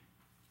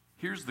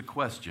Here's the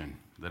question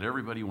that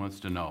everybody wants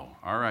to know.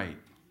 All right,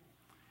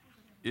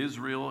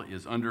 Israel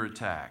is under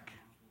attack.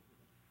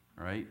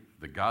 All right,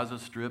 the Gaza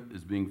Strip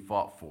is being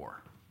fought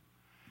for.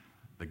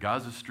 The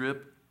Gaza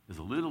Strip is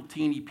a little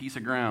teeny piece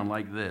of ground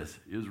like this.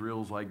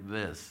 Israel's like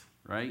this,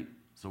 right?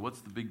 So what's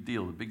the big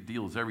deal? The big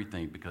deal is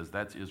everything, because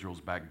that's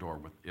Israel's back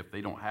door. If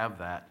they don't have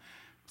that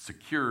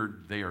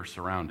secured, they are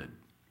surrounded.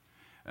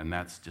 And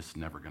that's just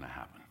never going to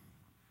happen.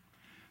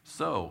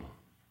 So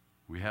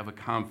we have a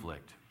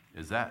conflict.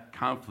 Is that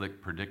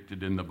conflict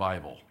predicted in the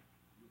Bible?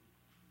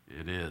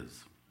 It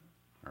is.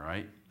 All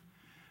right?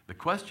 The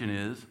question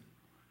is,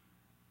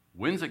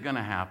 when's it going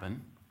to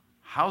happen?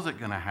 How's it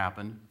going to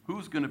happen?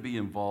 Who's going to be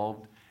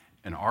involved?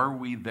 And are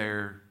we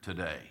there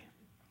today?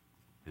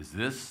 Is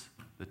this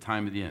the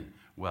time of the end?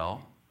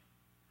 Well,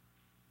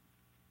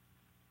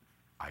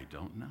 I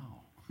don't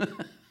know.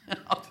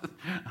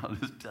 I'll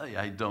just tell you,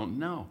 I don't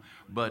know.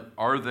 But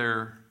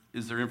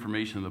is there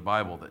information in the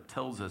Bible that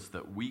tells us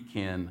that we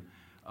can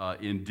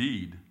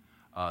indeed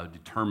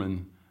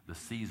determine the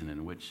season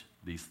in which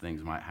these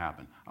things might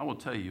happen? I will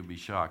tell you, you'll be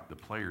shocked. The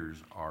players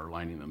are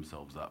lining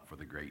themselves up for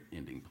the great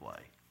ending play.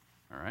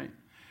 All right?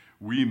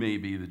 We may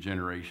be the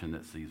generation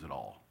that sees it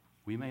all.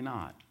 We may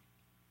not.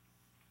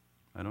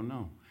 I don't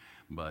know.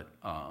 But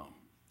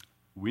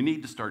we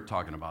need to start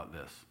talking about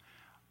this.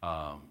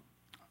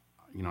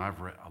 I've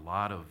read a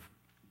lot of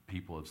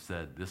people have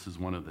said this is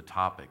one of the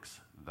topics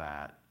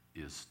that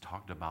is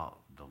talked about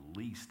the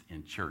least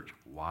in church.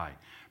 Why?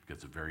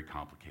 Because it's very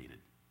complicated.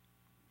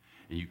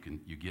 And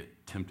you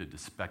get tempted to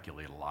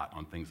speculate a lot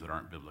on things that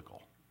aren't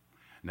biblical.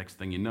 Next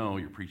thing you know,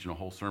 you're preaching a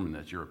whole sermon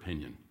that's your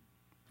opinion.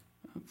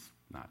 That's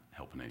not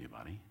helping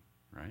anybody,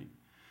 right?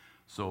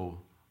 So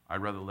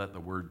I'd rather let the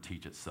word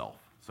teach itself.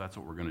 So that's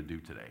what we're going to do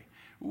today,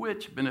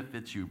 which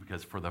benefits you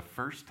because for the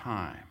first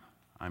time,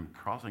 I'm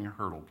crossing a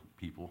hurdle,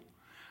 people.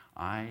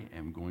 I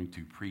am going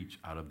to preach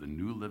out of the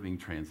New Living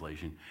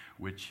Translation,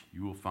 which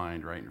you will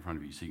find right in front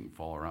of you so you can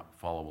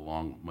follow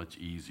along much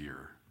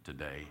easier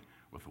today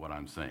with what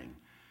I'm saying.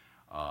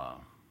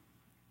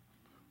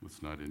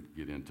 Let's not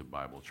get into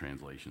Bible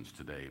translations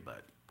today,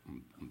 but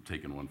I'm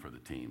taking one for the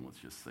team. Let's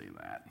just say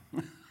that.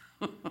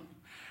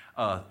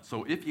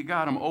 So if you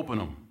got them, open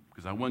them,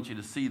 because I want you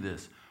to see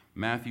this.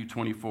 Matthew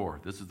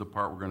 24. This is the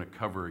part we're going to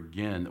cover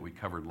again that we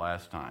covered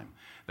last time.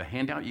 The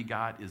handout you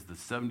got is the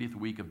 70th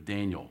week of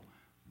Daniel.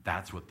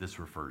 That's what this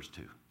refers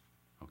to,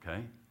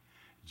 okay?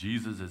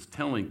 Jesus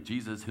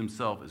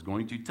himself is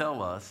going to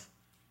tell us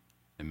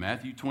in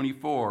Matthew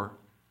 24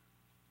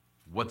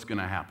 what's going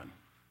to happen.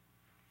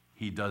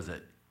 He does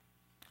it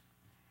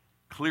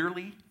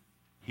clearly.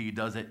 He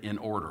does it in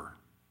order,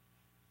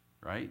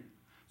 right?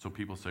 So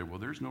people say, well,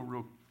 there's no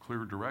real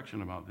clear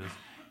direction about this.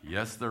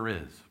 Yes, there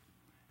is.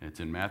 And it's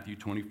in Matthew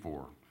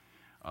 24,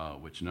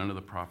 which none of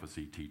the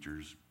prophecy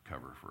teachers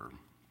cover.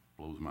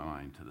 Blows my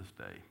mind to this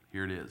day.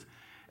 Here it is.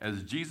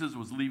 As Jesus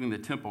was leaving the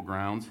temple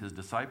grounds, his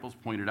disciples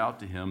pointed out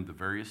to him the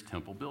various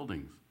temple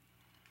buildings.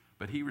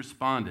 But he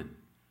responded,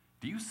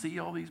 "Do you see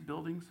all these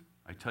buildings?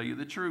 I tell you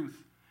the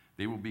truth.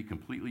 They will be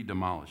completely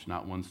demolished.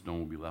 Not one stone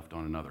will be left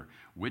on another,"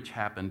 which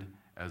happened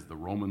as the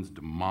Romans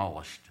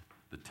demolished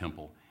the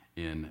temple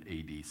in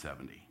AD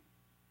 70.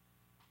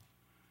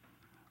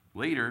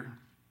 Later,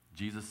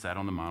 Jesus sat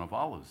on the Mount of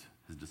Olives.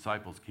 His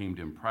disciples came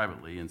to him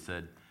privately and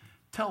said,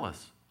 "Tell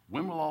us,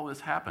 when will all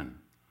this happen?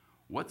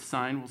 What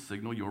sign will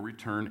signal your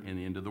return and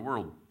the end of the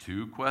world?"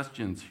 Two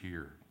questions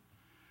here.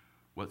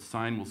 What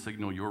sign will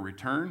signal your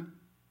return?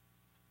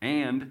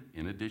 And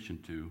in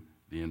addition to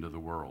the end of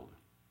the world.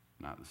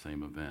 Not the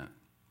same event.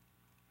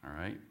 All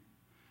right?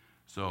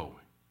 So,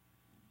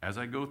 as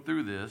I go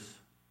through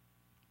this,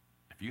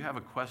 if you have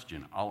a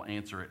question, I'll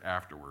answer it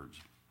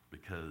afterwards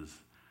because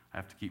I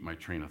have to keep my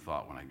train of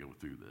thought when I go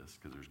through this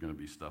because there's going to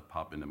be stuff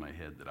pop into my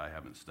head that I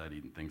haven't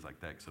studied and things like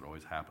that because it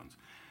always happens.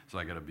 So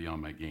I got to be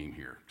on my game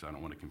here because I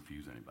don't want to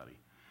confuse anybody.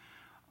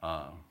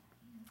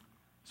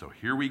 So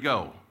here we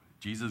go.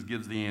 Jesus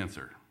gives the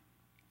answer.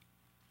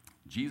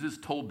 Jesus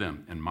told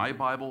them, in my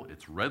Bible,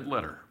 it's red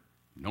letter,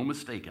 no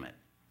mistake in it.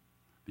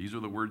 These are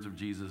the words of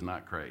Jesus,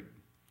 not Craig.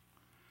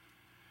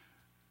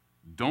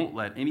 "Don't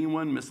let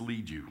anyone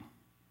mislead you.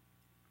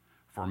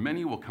 For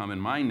many will come in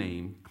my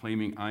name,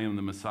 claiming I am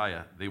the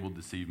Messiah. They will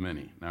deceive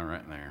many." Now,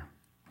 right there.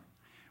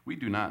 We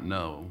do not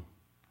know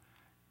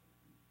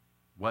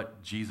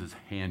what Jesus'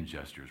 hand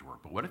gestures were.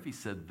 But what if he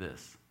said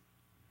this?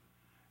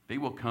 They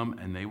will come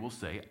and they will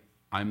say,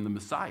 "I'm the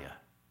Messiah,"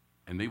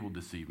 and they will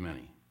deceive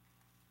many.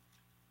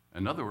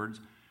 In other words,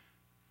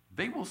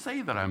 they will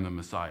say that I'm the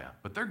Messiah,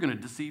 but they're going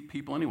to deceive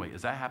people anyway.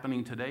 Is that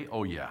happening today?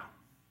 Oh, yeah.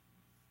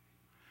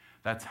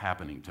 That's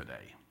happening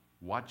today.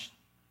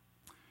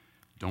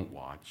 Don't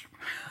watch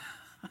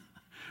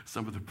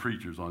some of the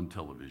preachers on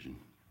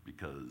television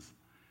because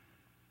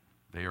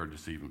they are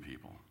deceiving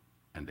people.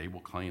 And they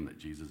will claim that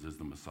Jesus is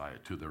the Messiah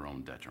to their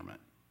own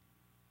detriment,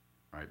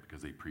 right?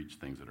 Because they preach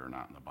things that are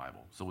not in the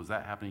Bible. So is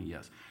that happening?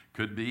 Yes.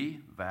 Could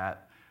be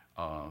that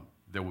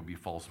there would be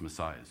false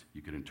messiahs.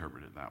 You could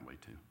interpret it that way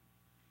too,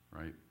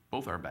 right?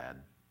 Both are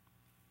bad.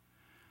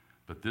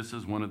 But this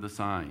is one of the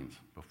signs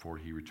before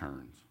he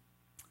returns.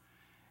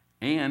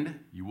 And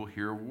you will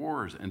hear of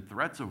wars and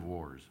threats of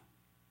wars,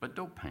 but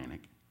don't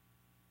panic.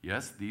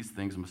 Yes, these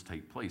things must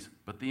take place,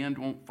 but the end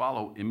won't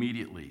follow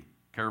immediately.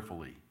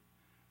 Carefully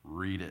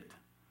read it.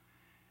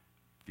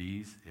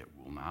 It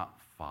will not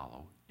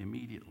follow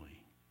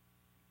immediately,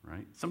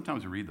 right?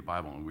 Sometimes we read the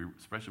Bible, and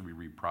especially we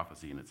read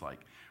prophecy, and it's like,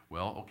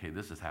 well, okay,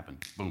 this has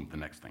happened. Boom, the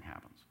next thing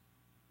happens.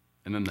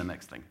 And then the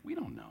next thing. We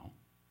don't know.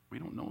 We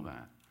don't know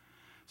that.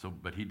 So,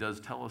 but he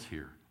does tell us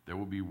here, there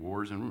will be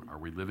wars, and are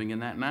we living in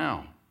that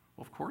now?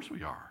 Well, of course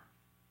we are,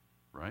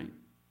 right?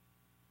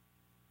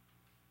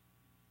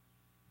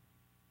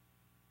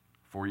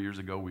 4 years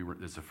ago,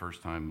 this is the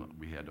first time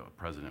we had a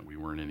president. We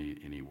weren't in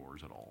any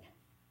wars at all.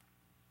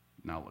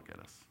 Now look at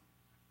us.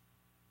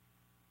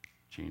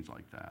 Change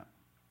like that.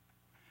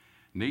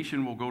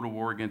 Nation will go to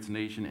war against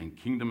nation and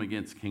kingdom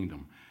against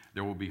kingdom.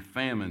 There will be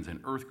famines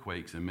and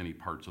earthquakes in many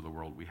parts of the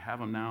world. We have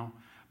them now,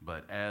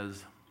 but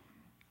as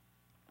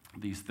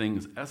these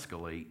things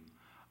escalate,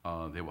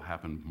 they will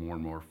happen more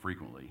and more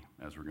frequently,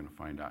 as we're going to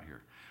find out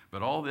here.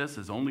 But all this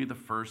is only the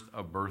first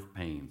of birth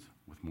pains,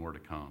 with more to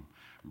come.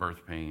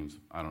 Birth pains,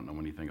 I don't know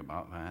anything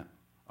about that,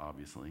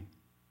 obviously.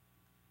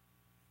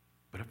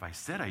 But if I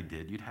said I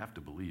did, you'd have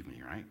to believe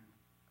me, right?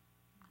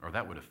 Or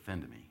that would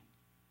offend me.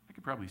 I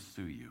could probably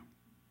sue you.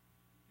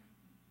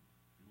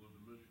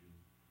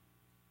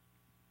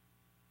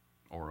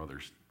 Or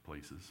other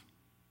places.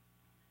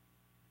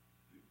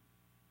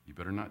 You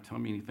better not tell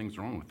me anything's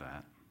wrong with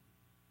that.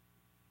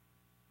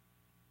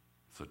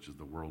 Such as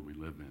the world we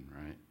live in,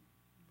 right?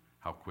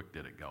 How quick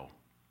did it go?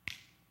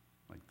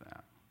 Like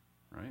that,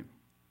 right?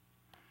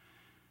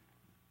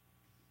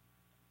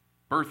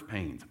 Birth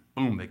pains,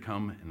 boom, they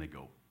come and they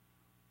go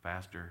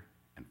faster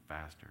and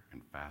faster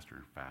and faster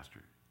and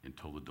faster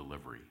until the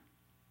delivery.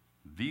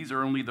 These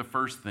are only the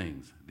first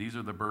things. These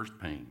are the birth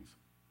pains.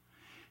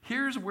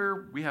 Here's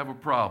where we have a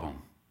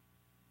problem,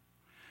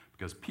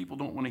 because people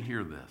don't want to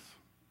hear this.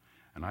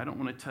 And I don't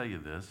want to tell you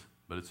this,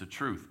 but it's the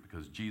truth,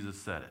 because Jesus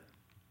said it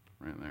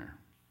right there.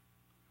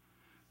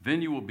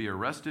 Then you will be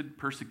arrested,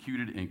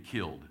 persecuted, and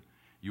killed.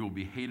 You will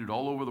be hated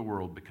all over the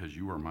world because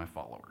you are my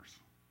followers.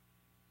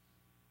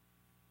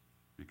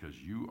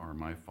 Because you are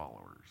my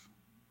followers.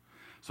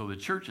 So the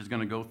church is going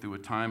to go through a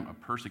time of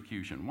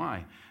persecution.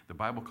 Why? The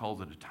Bible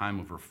calls it a time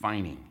of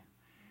refining.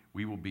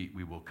 We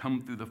will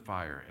come through the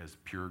fire as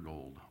pure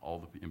gold. All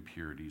the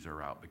impurities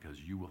are out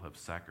because you will have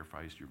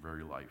sacrificed your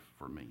very life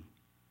for me.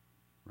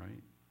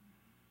 Right?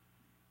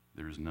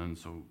 There is none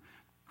so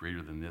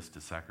greater than this, to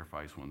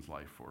sacrifice one's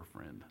life for a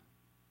friend.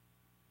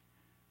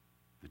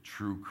 The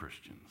true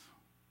Christians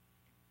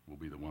will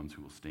be the ones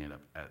who will stand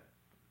up at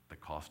the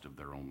cost of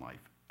their own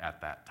life at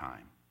that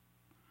time.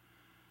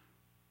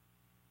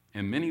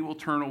 And many will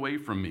turn away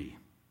from me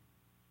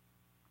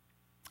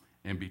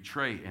and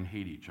betray and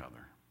hate each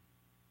other.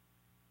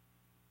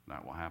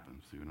 That will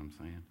happen, see what I'm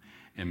saying?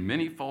 And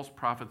many false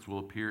prophets will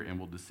appear and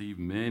will deceive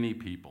many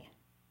people.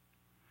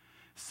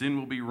 Sin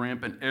will be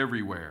rampant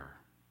everywhere,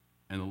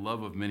 and the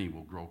love of many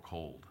will grow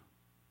cold.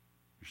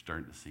 You're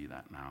starting to see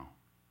that now.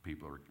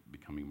 People are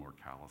becoming more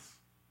callous.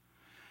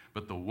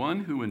 But the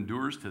one who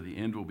endures to the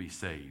end will be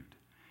saved.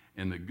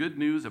 And the good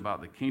news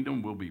about the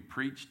kingdom will be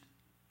preached.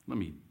 Let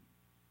me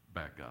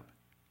back up.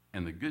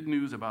 And the good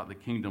news about the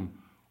kingdom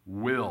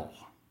will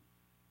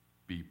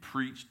be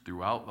preached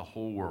throughout the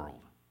whole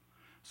world,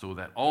 so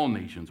that all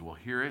nations will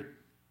hear it,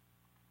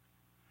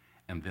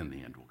 and then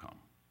the end will come.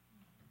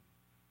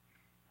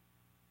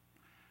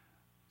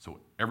 So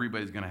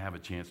everybody's going to have a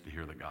chance to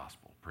hear the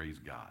gospel. Praise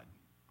God.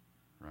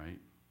 Right?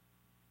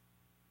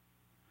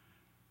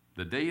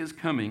 The day is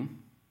coming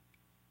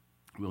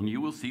when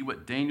you will see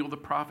what Daniel the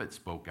prophet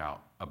spoke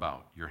out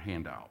about, your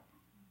handout.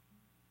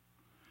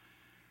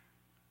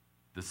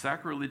 The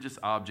sacrilegious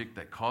object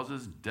that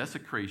causes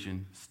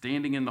desecration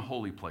standing in the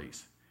holy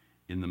place.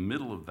 In the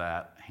middle of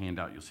that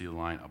handout, you'll see the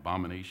line,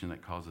 abomination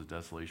that causes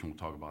desolation. We'll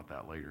talk about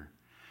that later.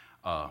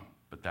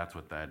 But that's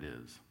what that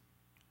is.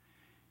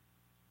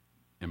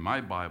 In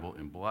my Bible,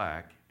 in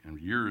black, and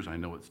yours, I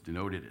know it's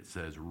denoted, it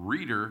says,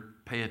 reader,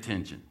 pay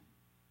attention!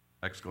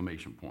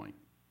 Exclamation point.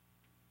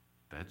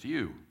 That's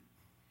you.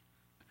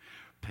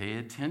 Pay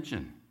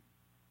attention.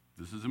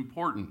 This is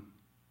important.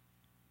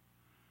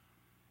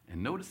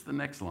 And notice the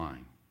next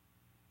line.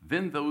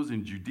 Then those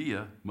in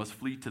Judea must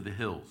flee to the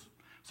hills.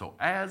 So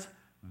as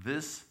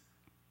this,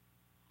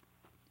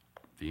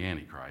 the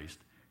Antichrist,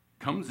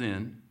 comes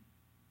in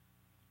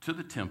to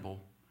the temple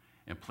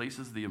and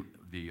places the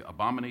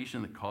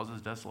abomination that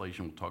causes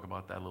desolation, we'll talk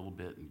about that a little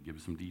bit and give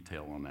some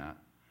detail on that.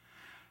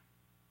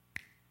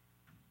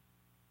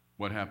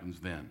 What happens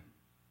then?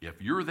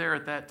 If you're there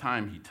at that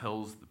time, he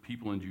tells the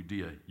people in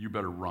Judea, you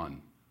better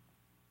run.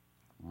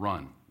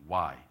 Run.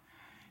 Why?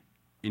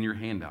 In your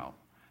handout,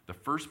 the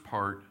first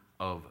part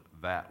of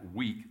that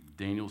week,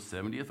 Daniel's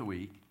 70th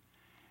week,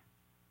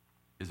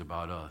 is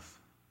about us,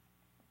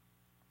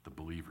 the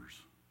believers.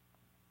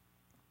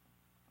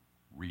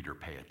 Reader,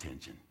 pay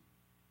attention.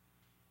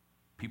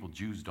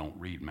 Jews don't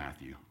read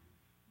Matthew.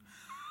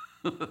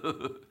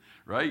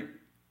 Right?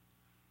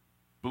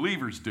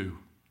 Believers do.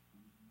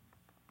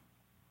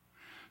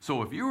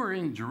 So if you are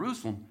in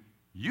Jerusalem,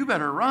 you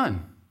better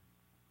run,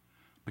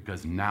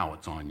 because now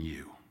it's on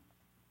you.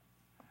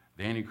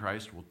 The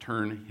Antichrist will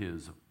turn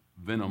his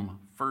venom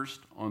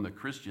first on the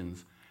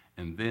Christians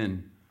and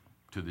then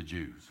to the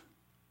Jews.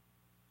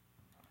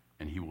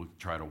 And he will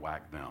try to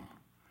whack them,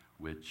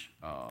 which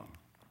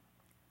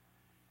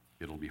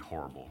it'll be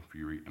horrible. If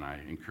you read, and I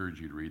encourage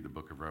you to read the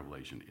book of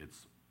Revelation.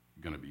 It's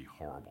going to be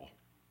horrible.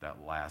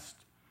 That last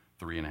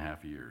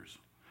 3.5 years.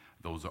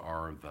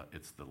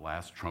 It's the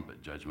last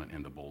trumpet judgment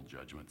and the bowl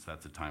judgments.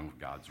 That's a time of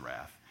God's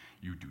wrath.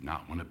 You do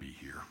not want to be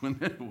here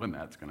when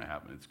that's going to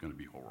happen. It's going to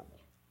be horrible.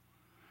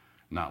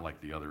 Not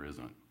like the other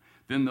isn't.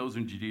 Then those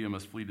in Judea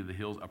must flee to the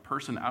hills. A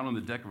person out on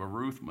the deck of a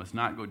roof must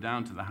not go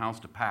down to the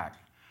house to pack.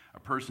 A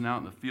person out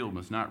in the field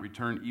must not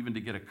return even to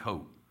get a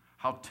coat.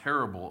 How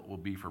terrible it will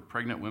be for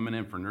pregnant women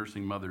and for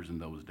nursing mothers in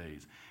those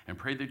days. And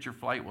pray that your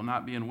flight will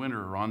not be in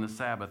winter or on the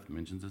Sabbath.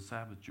 Mentions the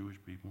Sabbath, Jewish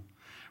people.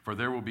 For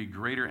there will be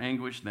greater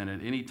anguish than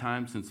at any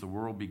time since the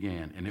world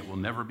began, and it will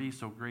never be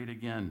so great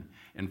again.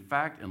 In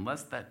fact,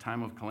 unless that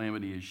time of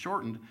calamity is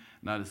shortened,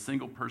 not a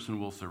single person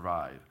will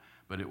survive,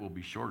 but it will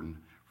be shortened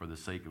for the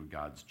sake of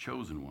God's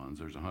chosen ones.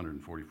 There's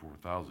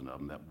 144,000 of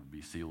them that will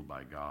be sealed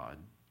by God,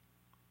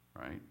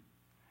 right?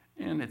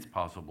 And it's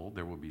possible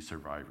there will be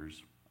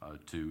survivors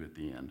too at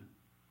the end.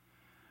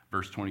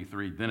 Verse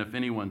 23, then if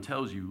anyone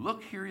tells you,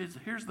 look,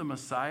 here's the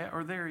Messiah,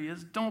 or there he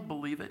is, don't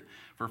believe it.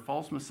 For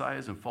false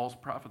messiahs and false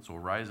prophets will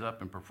rise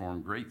up and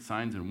perform great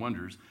signs and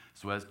wonders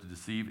so as to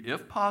deceive,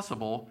 if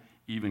possible,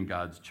 even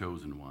God's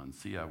chosen ones.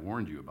 See, I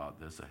warned you about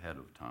this ahead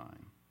of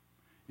time.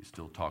 He's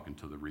still talking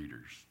to the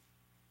readers.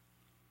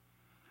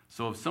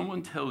 So if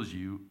someone tells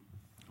you,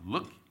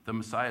 look, the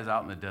Messiah's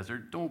out in the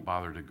desert, don't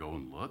bother to go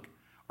and look.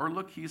 Or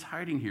look, he's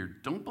hiding here,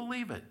 don't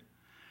believe it.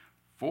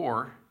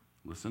 For,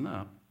 listen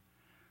up,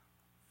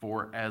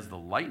 for as the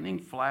lightning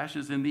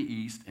flashes in the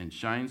east and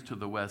shines to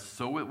the west,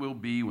 so it will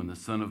be when the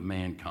Son of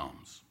Man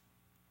comes.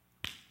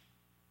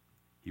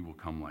 He will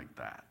come like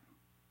that,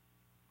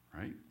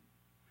 right?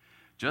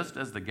 Just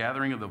as the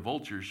gathering of the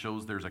vultures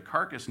shows there's a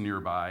carcass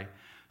nearby,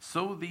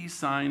 so these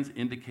signs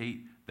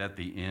indicate that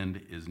the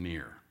end is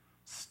near.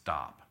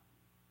 Stop.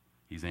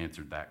 He's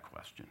answered that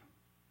question.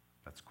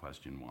 That's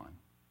question 1,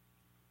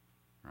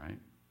 right?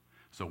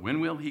 So when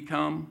will he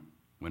come?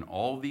 When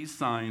all these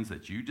signs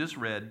that you just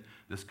read,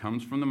 this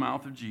comes from the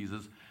mouth of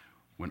Jesus,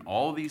 when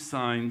all these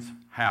signs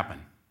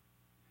happen,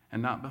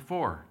 and not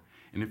before.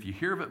 And if you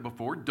hear of it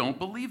before, don't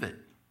believe it.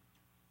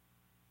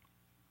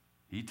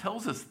 He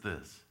tells us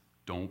this.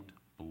 Don't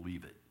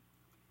believe it.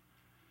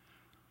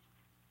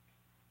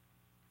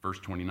 Verse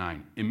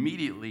 29,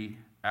 immediately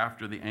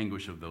after the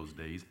anguish of those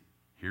days,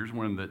 here's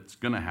one that's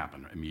going to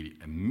happen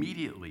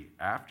immediately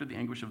after the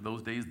anguish of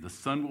those days, the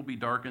sun will be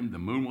darkened, the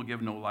moon will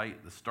give no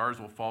light, the stars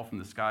will fall from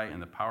the sky, and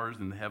the powers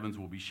in the heavens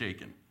will be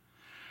shaken.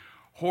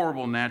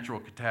 Horrible natural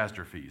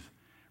catastrophes.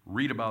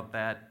 Read about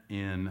that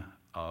in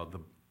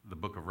the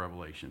book of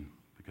Revelation,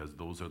 because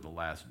those are the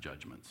last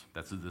judgments.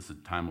 This is a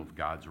time of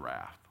God's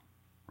wrath,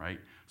 right?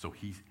 So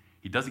he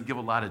doesn't give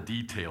a lot of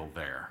detail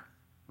there,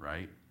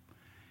 right?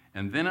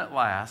 And then at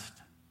last,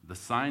 the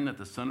sign that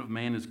the Son of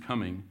Man is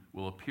coming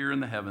will appear in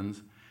the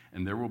heavens,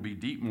 and there will be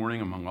deep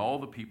mourning among all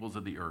the peoples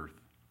of the earth.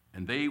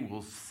 And they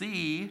will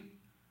see,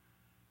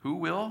 who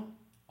will?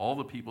 All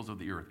the peoples of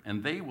the earth.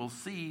 And they will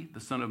see the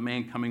Son of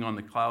Man coming on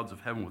the clouds of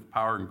heaven with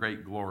power and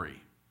great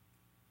glory.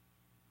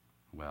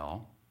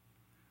 Well,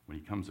 when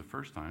he comes the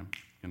first time,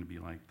 it's going to be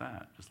like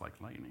that, just like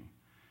lightning.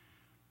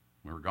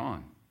 We're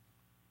gone.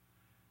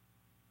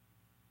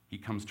 He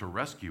comes to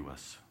rescue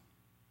us.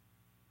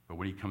 But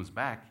when he comes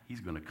back,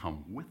 he's going to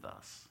come with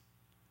us.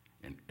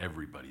 And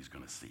everybody's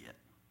going to see it.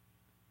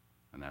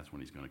 And that's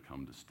when he's going to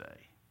come to stay.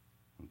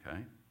 Okay?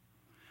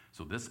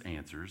 So this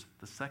answers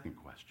the second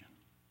question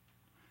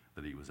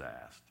that he was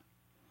asked.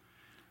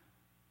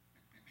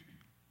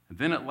 And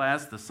then at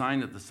last, the sign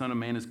that the Son of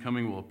Man is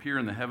coming will appear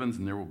in the heavens,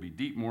 and there will be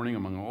deep mourning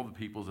among all the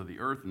peoples of the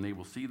earth, and they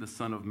will see the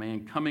Son of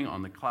Man coming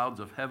on the clouds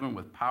of heaven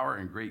with power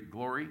and great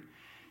glory.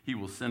 He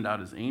will send out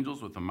his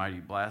angels with a mighty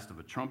blast of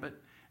a trumpet,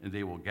 and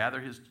they will gather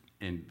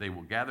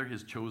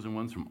his chosen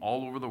ones from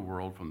all over the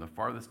world, from the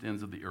farthest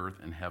ends of the earth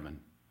and heaven.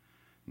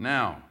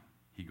 Now,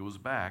 he goes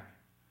back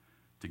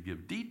to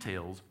give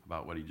details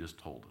about what he just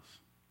told us.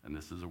 And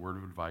this is a word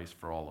of advice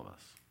for all of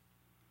us.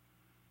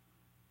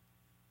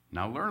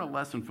 Now learn a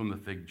lesson from the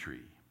fig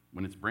tree.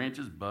 When its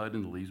branches bud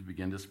and the leaves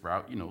begin to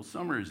sprout, you know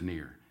summer is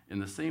near. In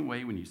the same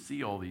way, when you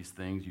see all these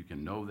things, you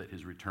can know that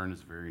his return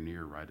is very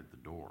near, right at the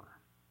door.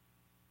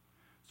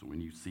 So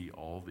when you see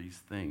all these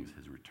things,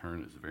 his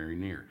return is very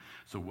near.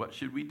 So what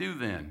should we do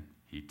then?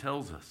 He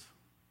tells us.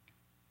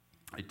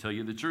 I tell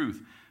you the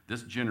truth,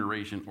 this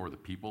generation, or the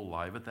people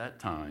alive at that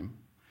time,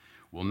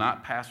 will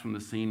not pass from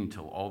the scene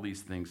until all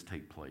these things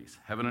take place.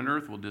 Heaven and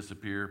earth will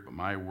disappear, but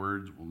my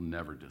words will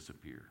never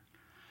disappear.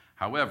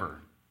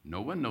 However,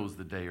 no one knows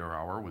the day or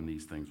hour when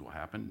these things will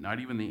happen, not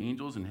even the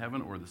angels in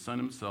heaven or the Son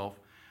himself.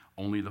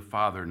 Only the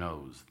Father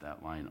knows.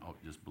 That line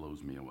just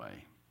blows me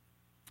away.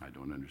 I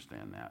don't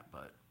understand that,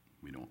 but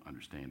We don't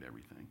understand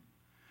everything.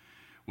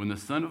 When the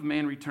Son of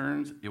Man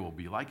returns, it will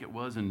be like it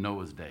was in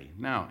Noah's day.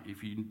 Now,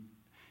 if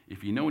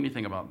you know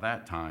anything about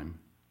that time,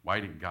 why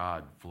did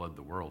God flood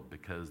the world?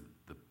 Because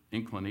the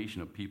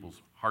inclination of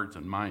people's hearts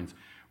and minds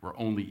were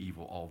only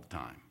evil all the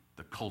time.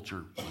 The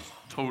culture was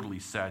totally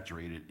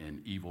saturated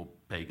in evil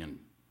pagan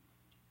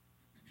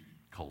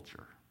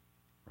culture,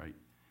 right?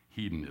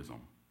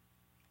 Hedonism.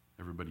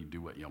 Everybody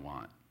do what you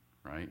want,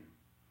 right?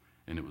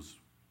 And it was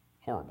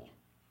horrible.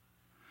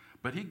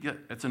 But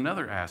it's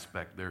another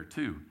aspect there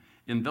too.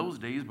 In those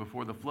days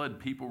before the flood,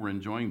 people were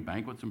enjoying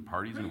banquets and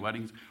parties and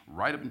weddings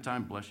right up in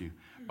time, bless you,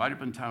 right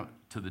up in time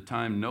to the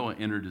time Noah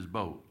entered his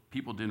boat.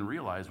 People didn't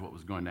realize what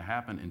was going to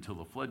happen until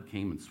the flood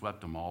came and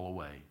swept them all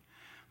away.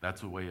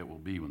 That's the way it will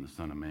be when the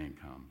Son of Man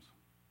comes.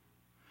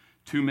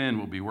 2 men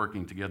will be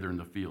working together in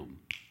the field.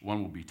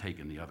 One will be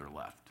taken, the other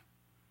left.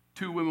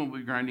 2 women will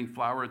be grinding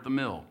flour at the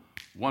mill.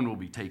 One will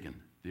be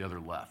taken, the other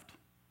left.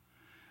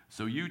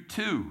 So you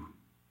too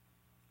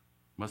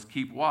must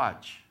keep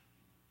watch.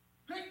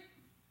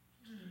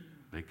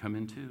 They come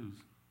in twos.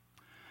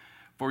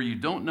 For you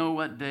don't know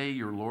what day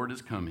your Lord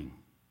is coming.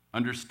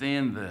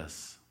 Understand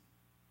this.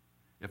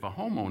 If a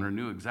homeowner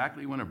knew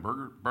exactly when a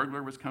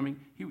burglar was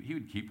coming, he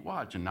would keep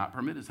watch and not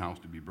permit his house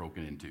to be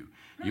broken into.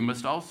 You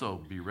must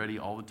also be ready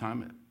all the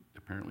time,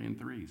 apparently in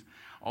threes.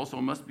 Also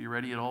must be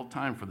ready at all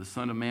time, for the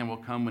Son of Man will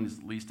come when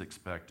it's least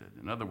expected.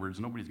 In other words,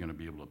 nobody's going to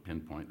be able to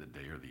pinpoint the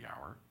day or the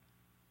hour.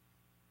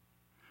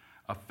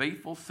 A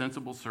faithful,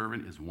 sensible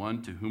servant is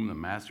one to whom the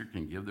master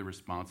can give the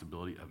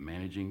responsibility of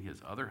managing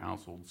his other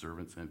household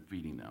servants and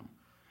feeding them.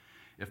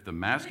 If the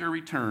master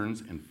returns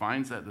and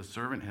finds that the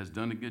servant has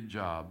done a good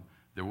job,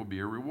 there will be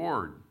a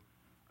reward.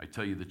 I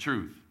tell you the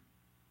truth.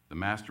 The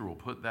master will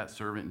put that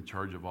servant in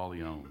charge of all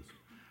he owns.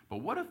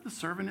 But what if the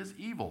servant is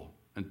evil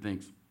and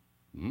thinks,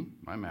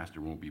 my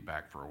master won't be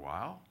back for a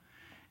while?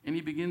 And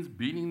he begins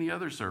beating the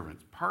other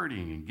servants,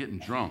 partying and getting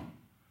drunk.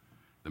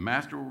 The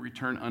master will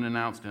return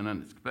unannounced and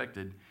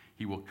unexpected.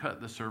 He will cut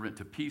the servant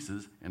to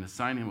pieces and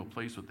assign him a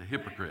place with the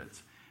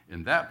hypocrites.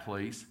 In that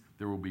place,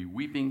 there will be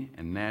weeping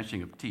and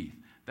gnashing of teeth.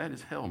 That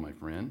is hell, my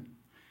friend.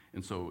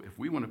 And so if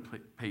we want to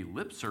pay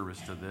lip service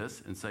to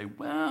this and say,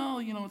 well,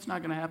 it's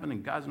not going to happen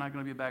and God's not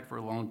going to be back for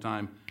a long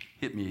time,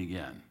 hit me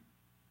again.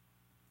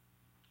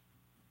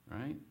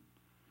 Right?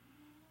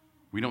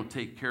 We don't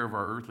take care of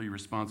our earthly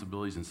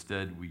responsibilities.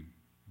 Instead, we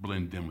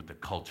blend in with the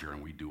culture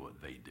and we do what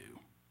they do.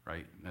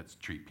 Right? That's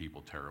treat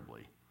people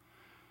terribly.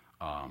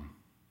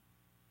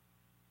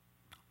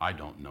 I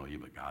don't know you,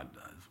 but God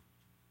does.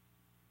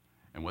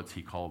 And what's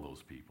he call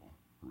those people?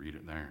 Read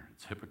it there.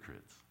 It's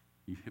hypocrites.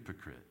 You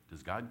hypocrite.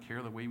 Does God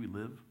care the way we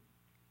live?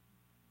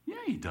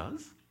 Yeah, he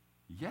does.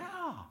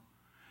 Yeah.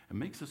 It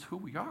makes us who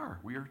we are.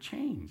 We are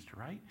changed,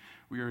 right?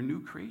 We are a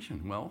new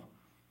creation. Well,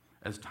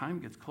 as time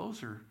gets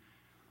closer,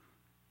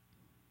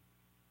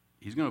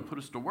 he's going to put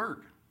us to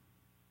work.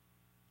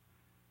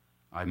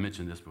 I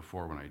mentioned this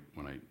before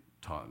when I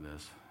taught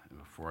this,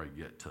 before I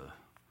get to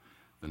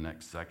the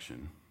next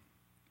section.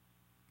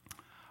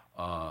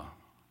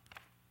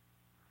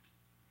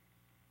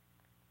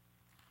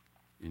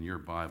 In your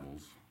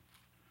Bibles,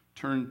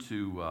 turn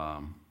to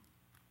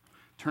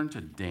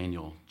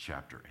Daniel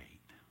chapter 8.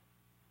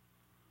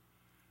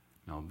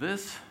 Now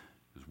this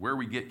is where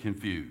we get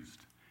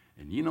confused.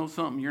 And you know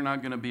something? You're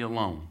not going to be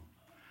alone.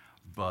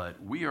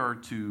 But we are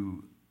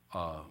to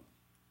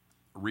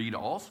read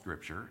all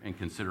Scripture and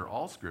consider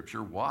all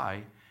Scripture.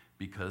 Why?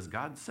 Because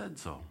God said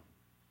so.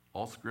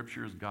 All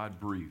Scripture is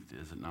God-breathed,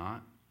 is it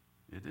not?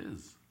 It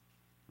is,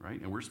 right?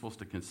 And we're supposed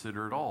to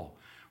consider it all.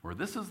 Or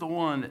this is the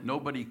one that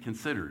nobody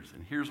considers,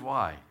 and here's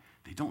why.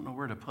 They don't know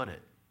where to put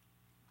it.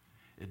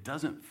 It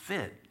doesn't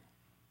fit.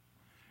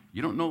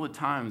 You don't know the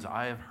times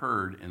I have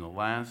heard in the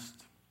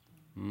last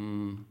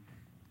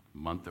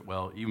month,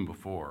 well, even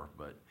before,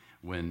 but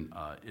when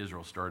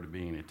Israel started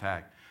being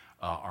attacked,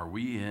 are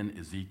we in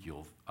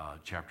Ezekiel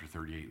chapter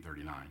 38 and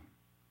 39?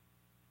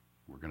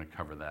 We're going to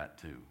cover that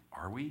too.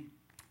 Are we?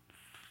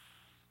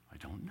 I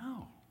don't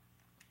know.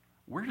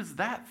 Where does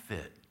that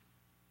fit?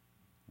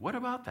 What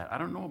about that? I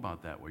don't know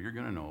about that. Well, you're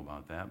going to know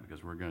about that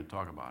because we're going to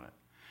talk about it.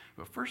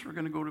 But first, we're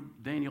going to go to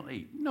Daniel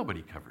 8.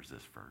 Nobody covers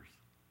this first.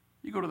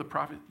 You go to the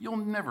prophet, you'll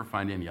never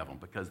find any of them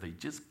because they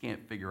just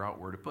can't figure out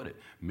where to put it.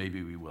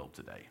 Maybe we will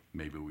today.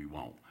 Maybe we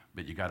won't.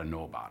 But you got to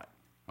know about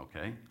it,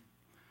 okay?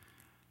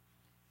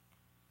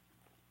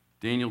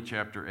 Daniel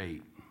chapter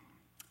 8.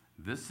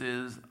 This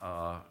is,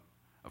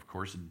 of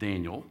course,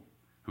 Daniel,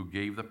 who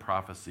gave the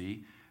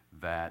prophecy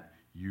that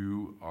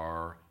you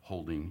are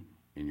holding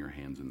in your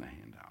hands in the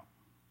handout.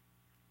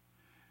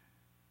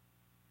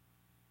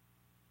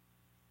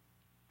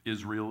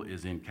 Israel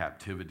is in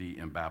captivity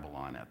in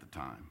Babylon at the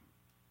time.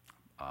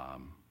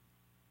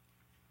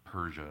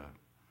 Persia,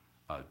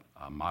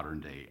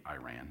 modern-day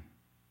Iran.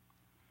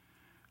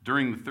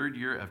 During the 3rd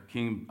year of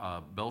King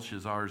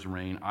Belshazzar's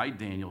reign, I,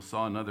 Daniel,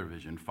 saw another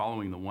vision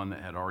following the one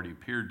that had already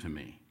appeared to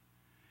me.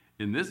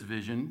 In this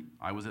vision,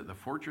 I was at the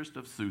fortress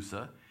of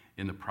Susa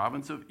in the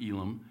province of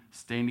Elam,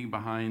 standing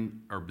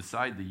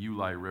beside the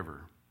Ulai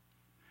River.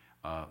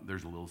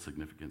 There's a little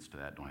significance to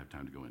that. Don't have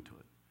time to go into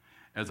it.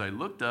 As I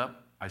looked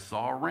up, I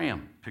saw a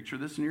ram. Picture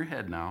this in your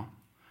head now.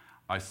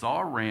 I saw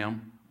a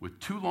ram with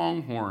 2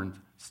 long horns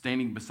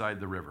standing beside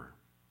the river.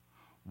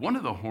 One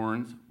of the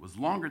horns was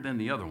longer than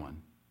the other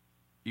one,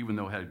 even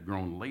though it had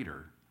grown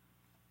later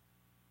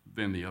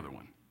than the other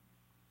one.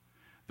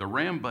 The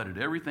ram butted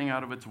everything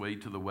out of its way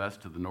to the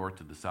west, to the north,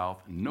 to the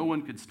south, and no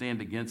one could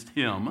stand against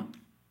him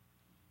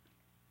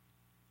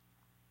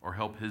or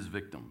help his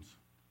victims.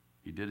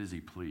 He did as he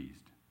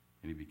pleased,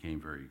 and he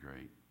became very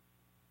great.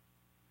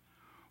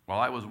 While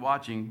I was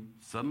watching,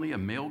 suddenly a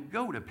male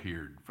goat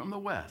appeared from the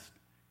west,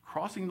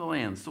 crossing the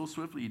land so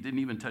swiftly he didn't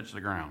even touch the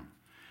ground.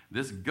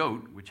 This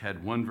goat, which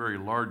had one very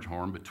large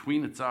horn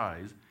between its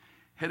eyes,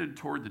 headed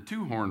toward the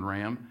 2-horned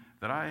ram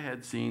that I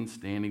had seen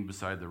standing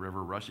beside the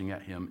river, rushing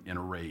at him in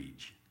a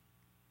rage.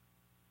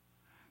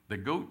 The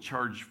goat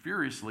charged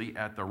furiously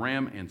at the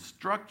ram and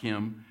struck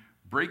him,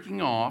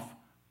 breaking off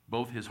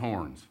both his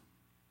horns.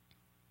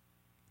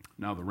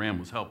 Now the ram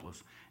was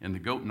helpless, and the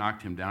goat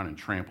knocked him down and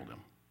trampled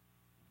him.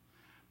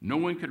 No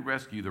one could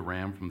rescue the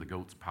ram from the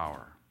goat's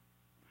power.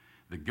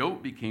 The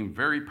goat became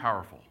very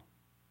powerful,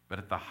 but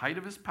at the height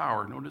of his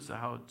power, notice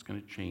how it's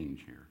going to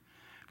change here.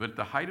 But at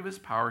the height of his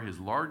power, his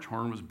large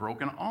horn was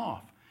broken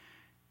off.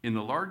 In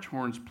the large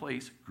horn's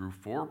place grew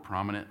 4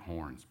 prominent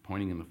horns,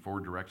 pointing in the 4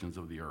 directions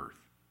of the earth.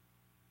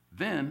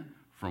 Then,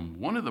 from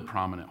one of the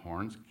prominent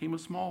horns came a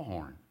small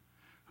horn,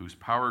 whose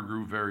power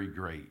grew very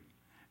great.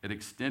 It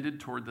extended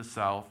toward the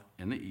south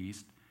and the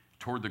east,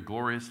 toward the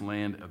glorious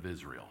land of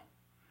Israel.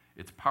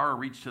 Its power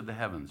reached to the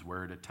heavens,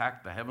 where it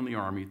attacked the heavenly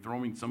army,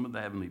 throwing some of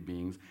the heavenly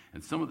beings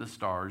and some of the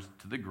stars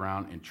to the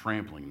ground and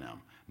trampling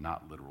them,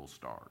 not literal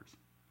stars.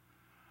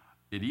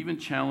 It even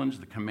challenged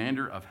the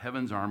commander of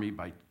heaven's army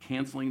by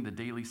canceling the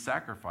daily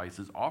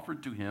sacrifices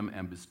offered to him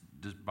and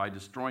by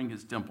destroying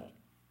his temple.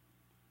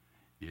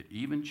 It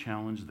even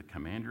challenged the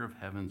commander of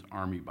heaven's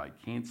army by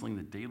canceling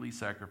the daily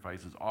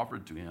sacrifices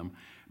offered to him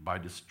by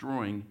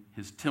destroying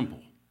his temple.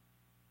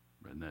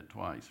 Read that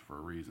twice for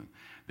a reason.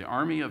 The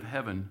army of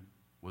heaven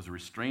was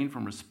restrained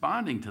from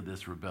responding to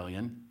this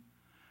rebellion,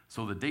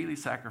 so the daily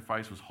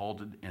sacrifice was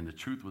halted and the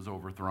truth was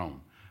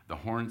overthrown. The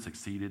horn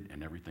succeeded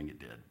in everything it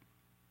did.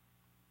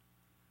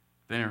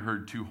 Then I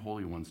heard 2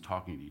 holy ones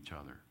talking to each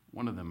other.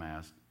 One of them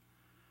asked,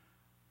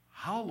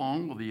 "How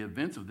long will the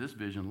events of this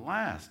vision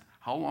last?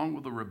 How long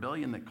will the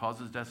rebellion that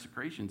causes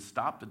desecration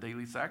stop the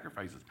daily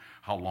sacrifices?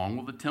 How long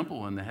will the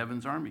temple and the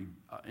heaven's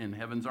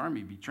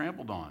army be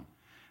trampled on?"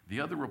 The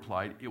other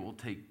replied, "It will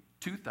take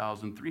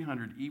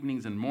 2,300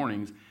 evenings and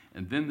mornings,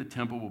 and then the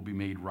temple will be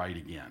made right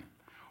again."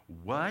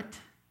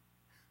 What?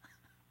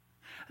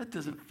 That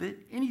doesn't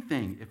fit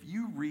anything. If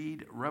you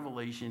read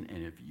Revelation,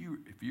 and if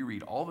you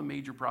read all the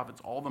major prophets,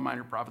 all the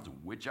minor prophets,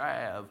 which I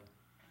have,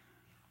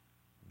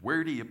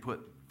 where do you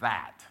put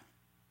that?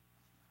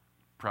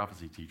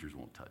 Prophecy teachers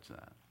won't touch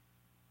that.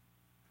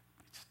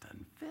 It just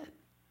doesn't fit.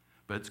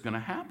 But it's going to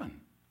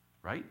happen,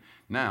 right?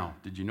 Now,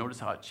 did you notice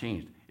how it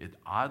changed? It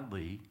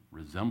oddly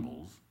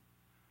resembles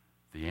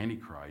the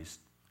Antichrist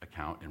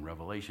account in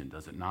Revelation,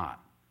 does it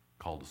not?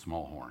 Called a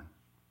small horn.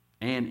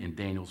 And in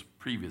Daniel's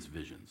previous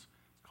visions,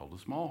 it's called a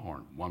small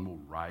horn. One will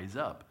rise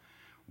up.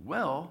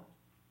 Well,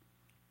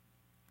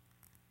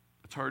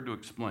 it's hard to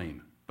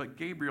explain, but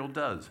Gabriel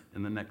does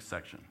in the next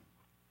section.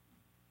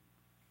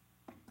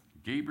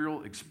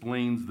 Gabriel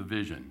explains the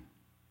vision.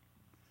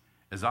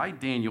 As I,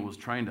 Daniel, was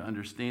trying to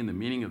understand the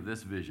meaning of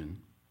this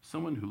vision,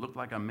 someone who looked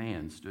like a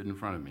man stood in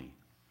front of me,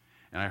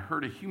 and I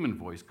heard a human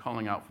voice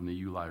calling out from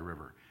the Ulai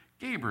River,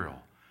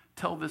 "Gabriel,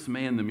 tell this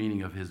man the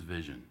meaning of his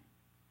vision."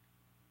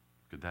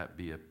 Could that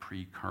be a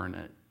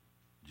pre-incarnate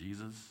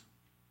Jesus?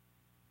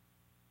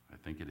 I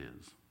think it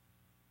is.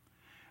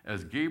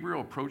 As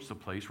Gabriel approached the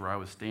place where I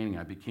was standing,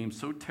 I became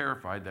so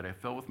terrified that I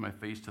fell with my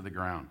face to the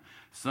ground.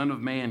 "Son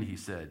of man," he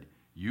said,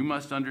 "you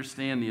must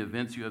understand the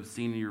events you have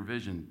seen in your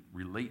vision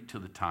relate to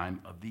the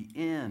time of the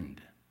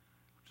end,"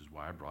 which is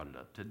why I brought it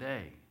up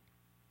today.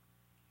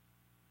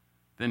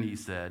 Then he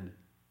said,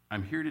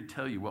 "I'm here to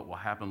tell you what will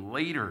happen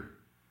later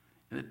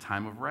in the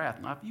time of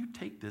wrath." Now, if you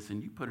take this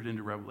and you put it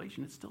into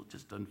Revelation, it still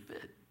just doesn't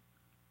fit.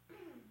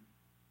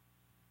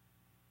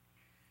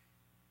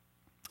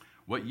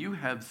 What you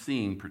have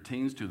seen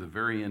pertains to the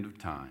very end of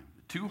time.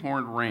 The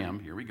 2-horned ram,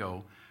 here we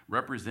go,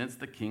 represents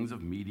the kings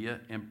of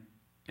Media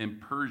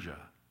and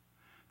Persia.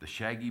 The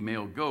shaggy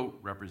male goat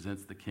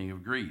represents the king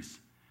of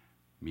Greece,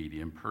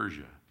 Media and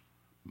Persia,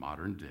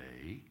 modern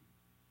day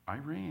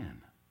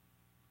Iran.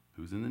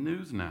 Who's in the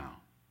news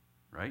now,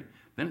 right?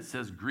 Then it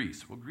says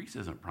Greece. Well, Greece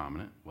isn't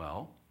prominent.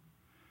 Well,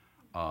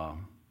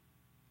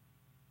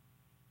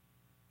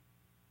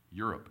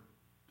 Europe.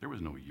 There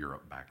was no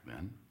Europe back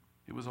then.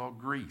 It was all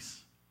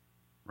Greece,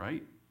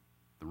 right?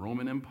 The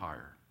Roman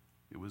Empire.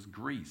 It was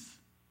Greece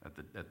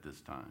at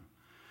this time.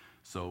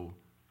 So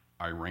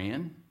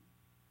Iran,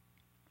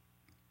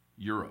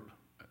 Europe,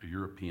 a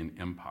European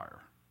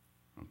empire,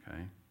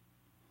 okay?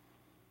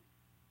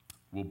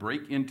 Will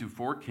break into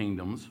 4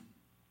 kingdoms.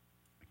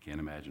 I can't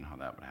imagine how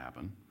that would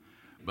happen.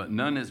 But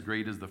none as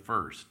great as the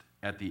first.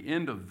 At the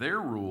end of their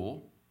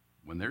rule,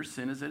 when their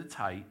sin is at its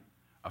height,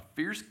 a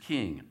fierce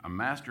king, a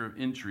master of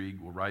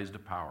intrigue, will rise to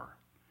power.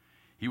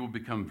 He will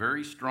become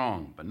very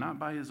strong, but not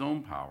by his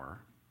own power.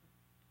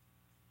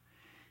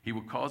 He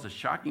will cause a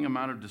shocking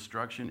amount of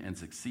destruction and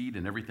succeed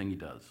in everything he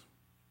does.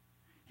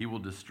 He will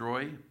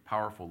destroy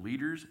powerful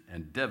leaders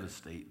and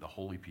devastate the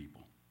holy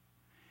people.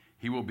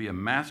 He will be a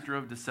master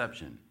of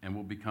deception and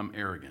will become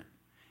arrogant.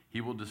 He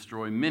will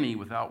destroy many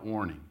without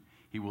warning.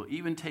 He will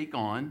even take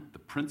on the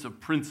prince of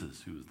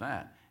princes, who is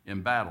that,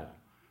 in battle,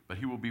 but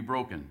he will be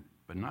broken,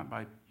 but not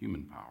by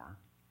human power.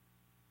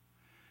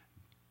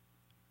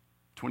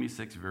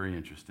 26, very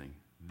interesting.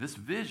 This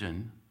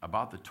vision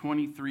about the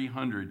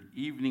 2,300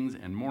 evenings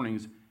and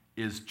mornings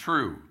is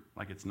true.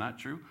 Like it's not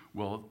true?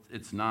 Well,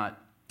 it's not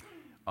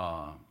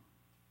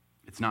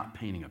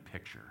painting a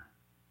picture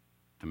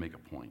to make a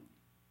point.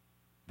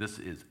 This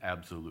is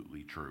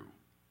absolutely true.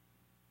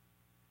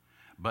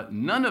 But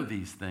none of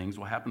these things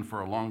will happen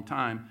for a long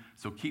time,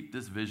 so keep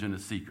this vision a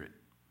secret.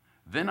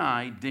 Then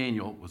I,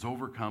 Daniel, was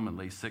overcome and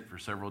lay sick for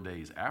several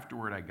days.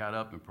 Afterward, I got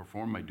up and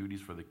performed my duties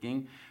for the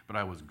king, but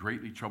I was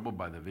greatly troubled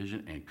by the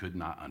vision and could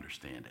not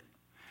understand it.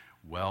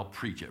 Well,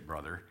 preach it,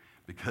 brother,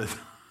 because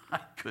I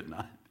could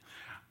not.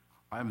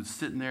 I'm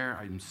sitting there,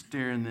 I'm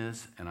staring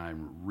this, and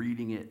I'm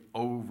reading it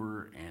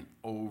over and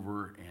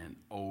over and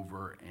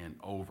over and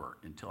over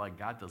until I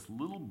got this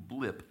little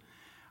blip.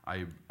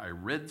 I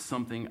read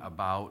something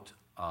about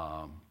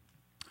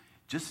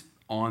just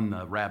on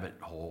the rabbit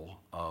hole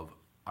of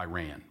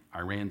Iran.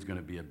 Iran's going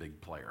to be a big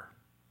player.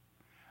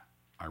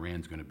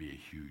 Iran's going to be a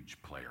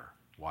huge player.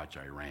 Watch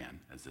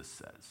Iran, as this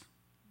says.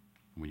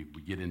 When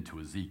we get into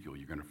Ezekiel,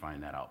 you're going to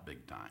find that out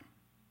big time.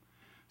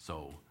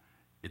 So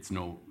it's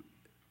no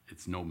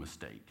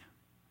mistake,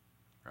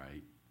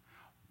 right?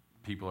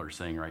 People are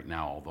saying right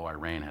now, although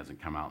Iran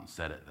hasn't come out and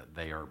said it, that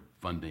they are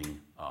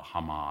funding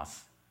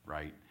Hamas,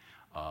 right?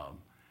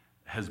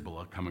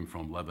 Hezbollah coming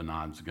from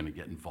Lebanon is going to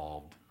get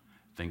involved,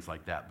 things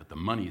like that. But the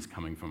money is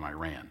coming from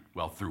Iran,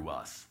 well, through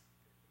us.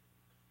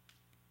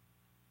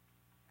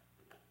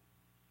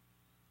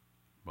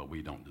 But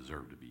we don't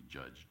deserve to be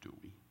judged, do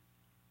we?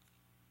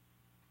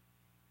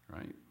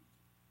 Right?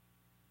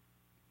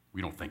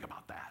 We don't think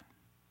about that.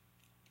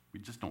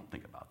 We just don't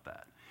think about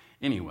that.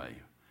 Anyway,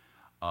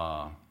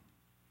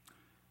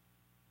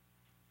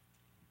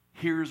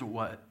 here's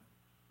what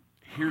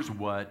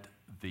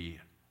the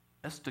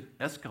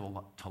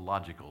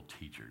eschatological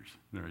teachers,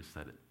 there I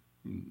said it,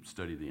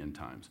 study the end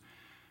times,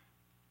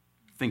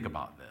 think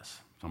about this.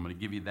 So I'm going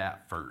to give you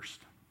that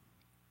first.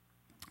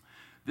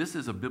 This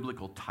is a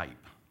biblical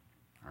type,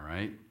 all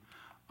right?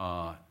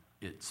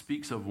 It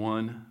speaks of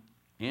one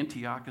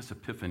Antiochus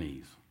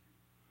Epiphanes,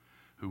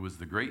 who was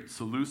the great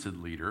Seleucid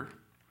leader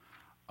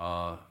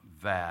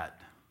that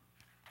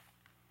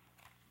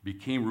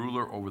became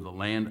ruler over the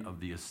land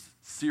of the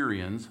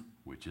Assyrians,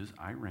 which is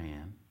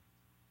Iran,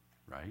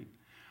 right?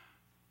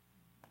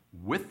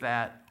 With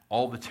that,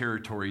 all the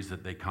territories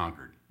that they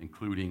conquered,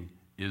 including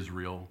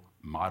Israel,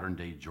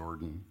 modern-day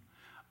Jordan,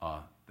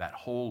 that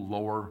whole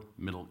lower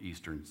Middle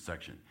Eastern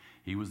section.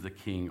 He was the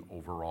king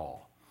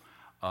overall.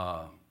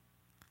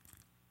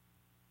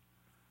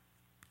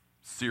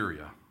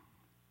 Syria,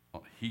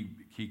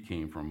 he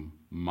came from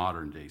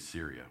modern-day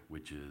Syria,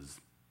 which is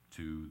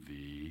to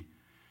the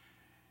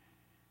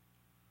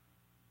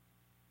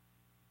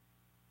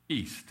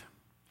east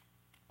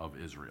of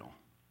Israel.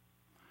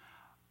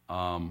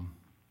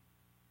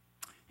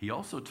 He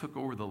also took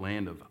over the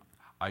land of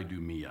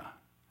Idumea.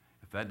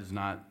 If that does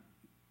not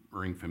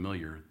ring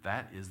familiar,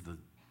 that is the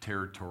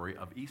territory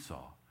of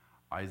Esau,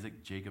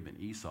 Isaac, Jacob, and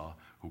Esau,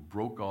 who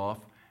broke off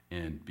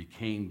and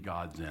became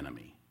God's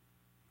enemy.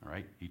 All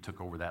right? He took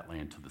over that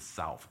land to the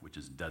south, which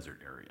is desert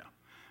area.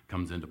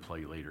 Comes into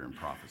play later in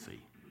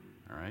prophecy.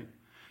 All right?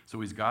 So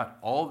he's got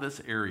all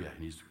this area,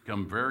 and he's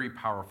become very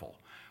powerful.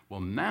 Well,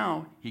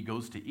 now he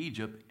goes to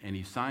Egypt, and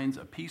he signs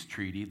a peace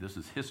treaty. This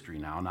is history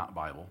now, not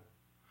Bible,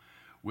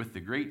 with the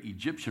great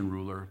Egyptian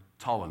ruler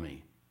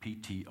Ptolemy,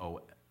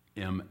 Ptolmy,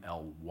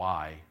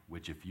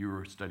 which if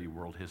you study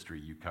world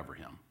history, you cover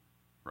him,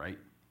 right?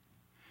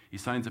 He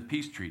signs a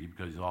peace treaty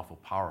because he's awful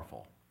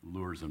powerful,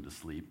 lures him to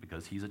sleep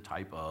because he's a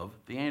type of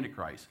the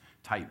Antichrist,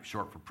 type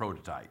short for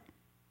prototype,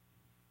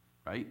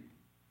 right?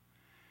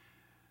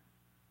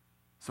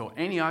 So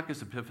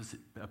Antiochus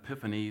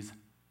Epiphanes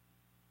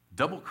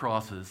double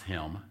crosses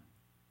him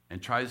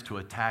and tries to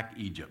attack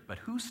Egypt. But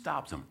who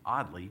stops him?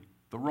 Oddly,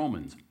 the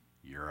Romans.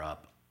 You're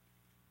up.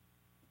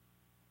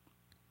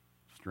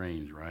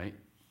 Strange, right?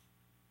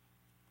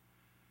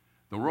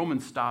 The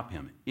Romans stop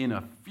him. In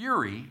a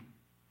fury,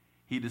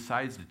 he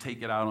decides to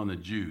take it out on the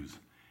Jews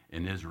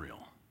in Israel.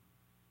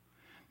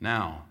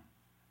 Now,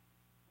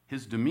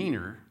 his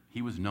demeanor,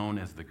 he was known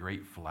as the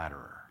great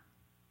flatterer.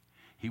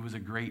 He was a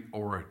great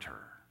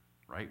orator,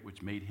 right,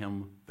 which made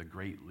him the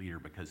great leader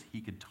because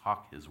he could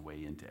talk his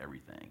way into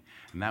everything.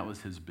 And that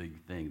was his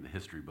big thing, the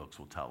history books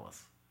will tell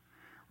us,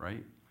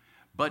 right?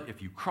 But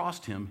if you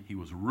crossed him, he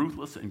was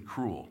ruthless and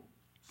cruel.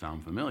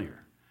 Sound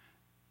familiar?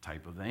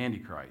 Type of the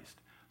Antichrist.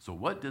 So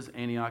what does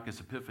Antiochus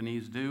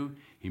Epiphanes do?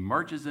 He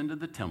marches into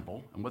the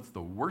temple, and what's the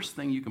worst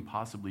thing you can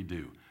possibly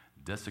do?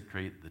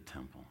 Desecrate the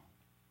temple.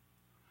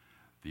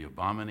 The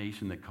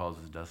abomination that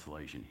causes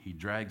desolation. He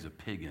drags a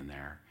pig in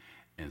there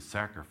and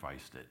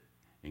sacrificed it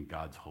in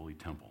God's holy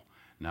temple.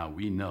 Now,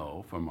 we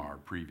know from our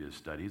previous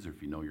studies, or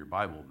if you know your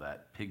Bible,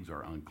 that pigs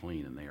are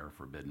unclean and they are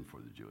forbidden for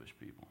the Jewish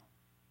people.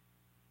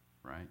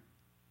 Right?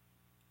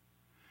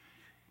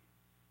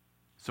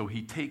 So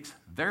he takes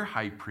their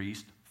high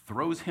priest,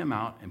 throws him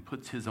out, and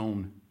puts his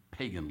own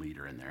pagan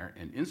leader in there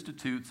and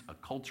institutes a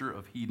culture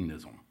of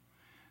hedonism.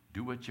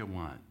 Do what you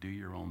want. Do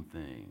your own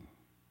thing.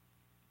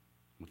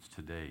 What's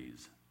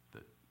today's?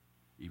 That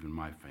even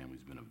my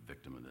family's been a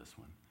victim of this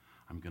one.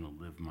 I'm going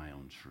to live my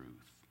own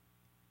truth.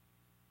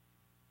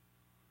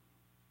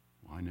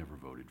 Well, I never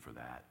voted for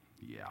that.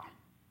 Yeah.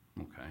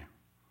 Okay.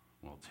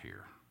 Well, it's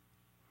here.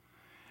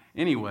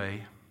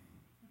 Anyway,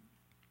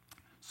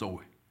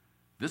 so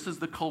this is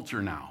the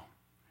culture now.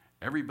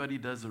 Everybody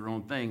does their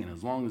own thing, and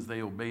as long as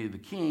they obey the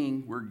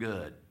king, we're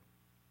good.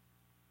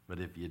 But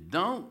if you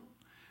don't,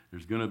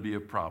 there's going to be a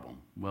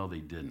problem. Well, they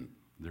didn't.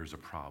 There's a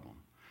problem.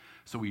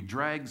 So he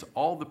drags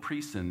all the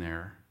priests in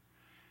there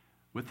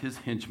with his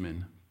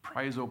henchmen,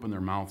 pries open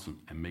their mouths,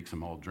 and makes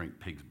them all drink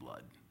pig's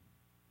blood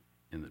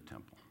in the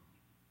temple.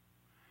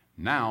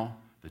 Now,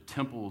 the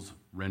temple's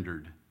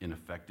rendered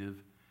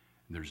ineffective,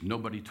 and there's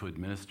nobody to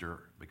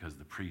administer because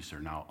the priests are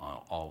now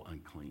all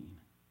unclean.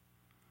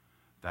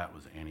 That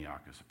was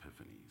Antiochus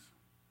Epiphanes,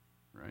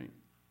 right?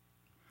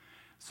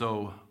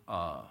 So,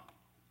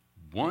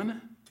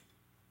 one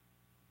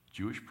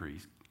Jewish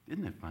priest,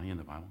 isn't it funny in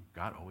the Bible?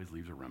 God always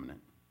leaves a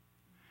remnant.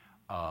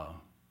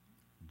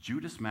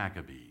 Judas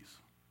Maccabees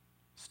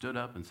stood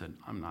up and said,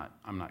 I'm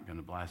not going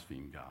to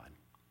blaspheme God.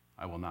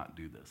 I will not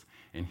do this.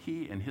 And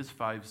he and his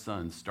 5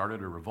 sons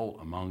started a revolt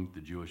among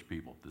the Jewish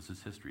people. This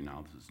is history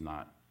now. This is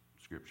not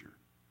scripture.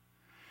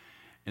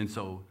 And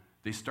so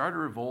they start a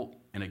revolt,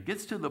 and it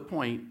gets to the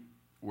point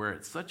where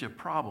it's such a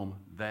problem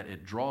that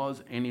it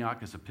draws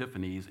Antiochus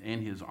Epiphanes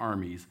and his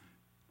armies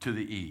to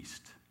the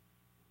east,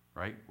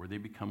 right, where they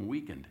become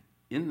weakened.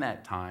 In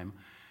that time,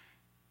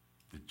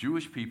 the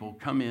Jewish people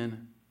come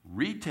in,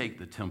 retake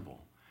the temple.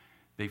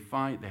 They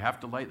have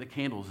to light the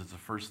candles as the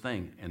first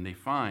thing, and they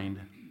find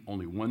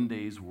only 1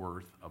 day's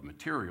worth of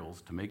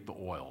materials to make the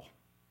oil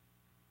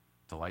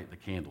to light the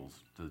candles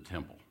to the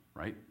temple,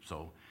 right?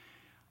 So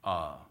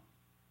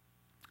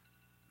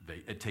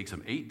it takes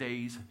them 8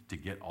 days to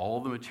get all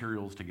the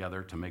materials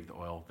together to make the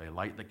oil. They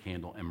light the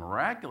candle, and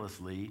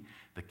miraculously,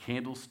 the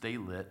candles stay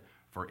lit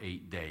for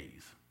 8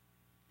 days,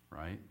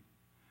 right?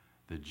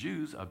 The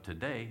Jews of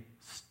today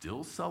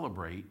still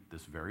celebrate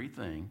this very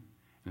thing,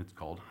 and it's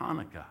called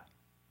Hanukkah,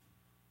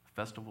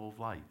 Festival of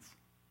Lights.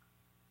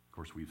 Of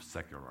course, we've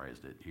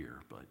secularized it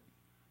here, but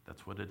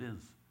that's what it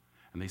is.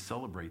 And they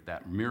celebrate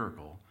that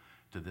miracle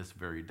to this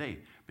very day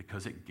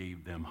because it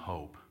gave them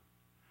hope.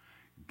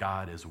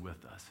 God is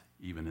with us,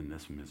 even in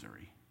this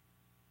misery.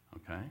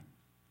 Okay?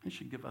 It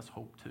should give us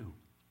hope, too.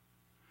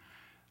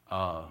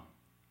 Of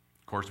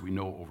course, we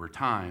know over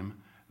time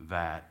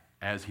that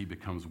as he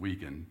becomes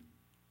weakened,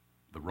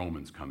 the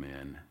Romans come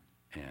in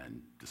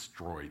and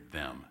destroy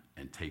them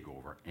and take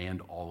over and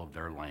all of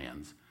their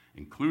lands,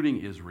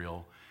 including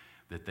Israel,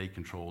 that they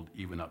controlled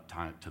even up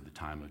to the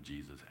time of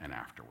Jesus and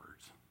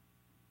afterwards.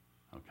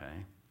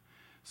 Okay?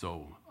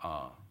 So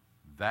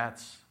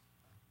that's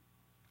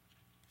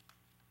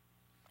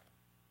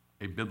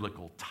a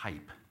biblical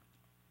type.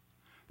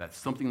 That's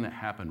something that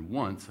happened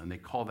once, and they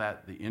call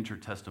that the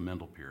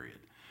intertestamental period.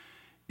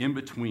 In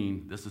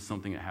between, this is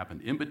something that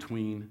happened in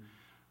between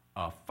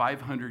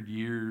 500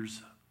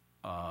 years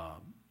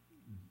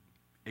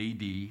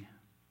AD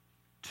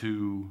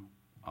to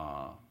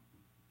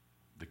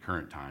the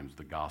current times,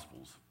 the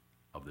Gospels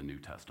of the New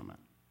Testament.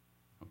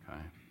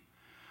 Okay?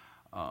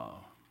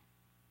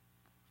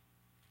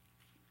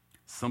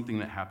 Something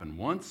that happened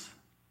once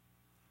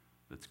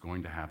that's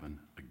going to happen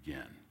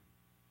again.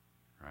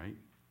 Right?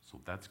 So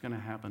that's going to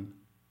happen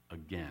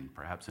again,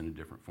 perhaps in a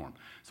different form.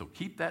 So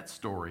keep that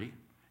story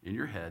in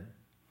your head.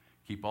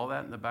 Keep all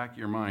that in the back of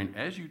your mind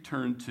as you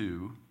turn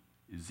to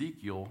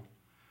Ezekiel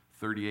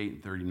 38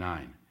 and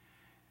 39.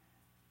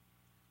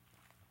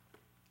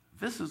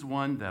 This is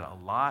one that a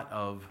lot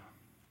of,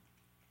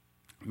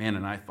 man,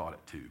 and I thought it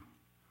too,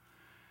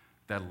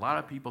 that a lot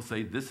of people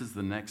say this is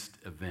the next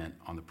event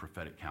on the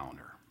prophetic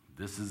calendar.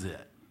 This is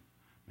it.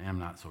 Man, I'm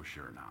not so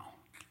sure now.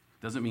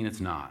 Doesn't mean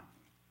it's not,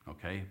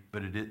 okay?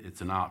 But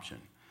it's an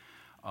option.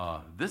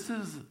 This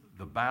is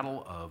the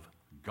battle of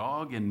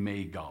Gog and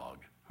Magog.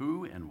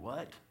 Who and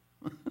what?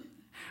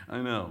 I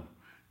know.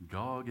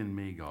 Gog and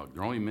Magog.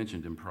 They're only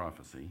mentioned in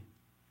prophecy.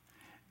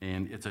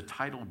 And it's a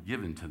title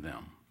given to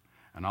them.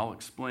 And I'll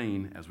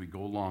explain as we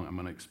go along. I'm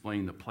going to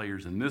explain the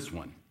players in this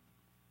one.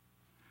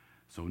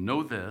 So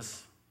know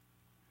this.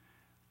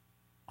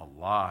 A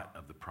lot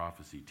of the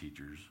prophecy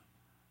teachers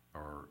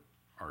are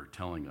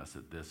telling us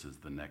that this is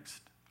the next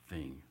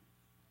thing.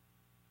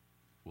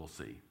 We'll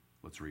see.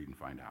 Let's read and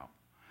find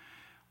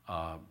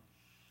out.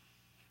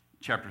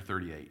 Chapter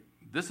 38.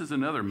 This is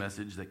another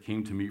message that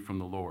came to me from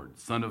the Lord.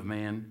 Son of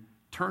man,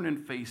 turn and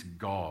face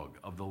Gog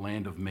of the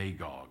land of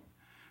Magog,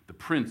 the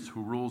prince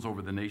who rules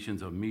over the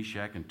nations of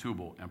Meshach and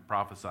Tubal, and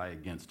prophesy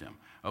against him.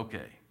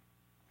 Okay.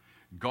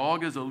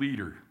 Gog is a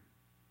leader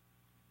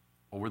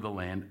over the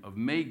land of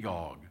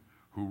Magog,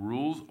 who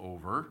rules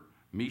over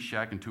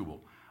Meshach and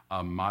Tubal,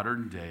 a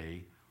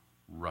modern-day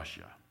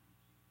Russia.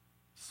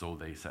 So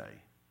they say.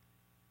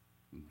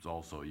 It's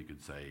also, you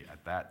could say,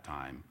 at that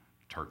time,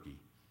 Turkey.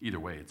 Either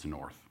way, it's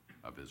north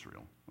of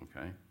Israel,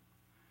 okay?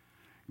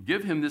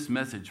 Give him this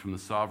message from the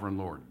sovereign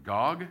Lord.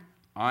 Gog,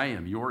 I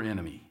am your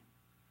enemy.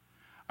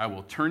 I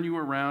will turn you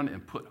around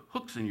and put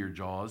hooks in your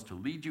jaws to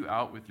lead you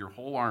out with your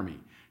whole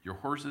army, your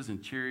horses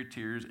and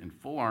charioteers in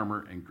full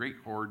armor and great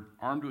horde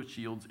armed with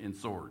shields and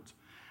swords.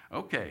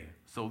 Okay,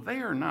 so they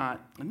are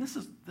not, and this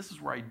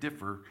is where I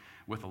differ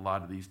with a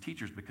lot of these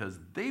teachers, because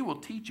they will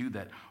teach you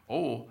that,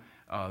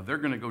 they're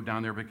going to go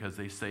down there because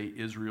they say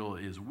Israel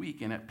is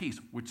weak and at peace,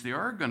 which they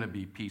are going to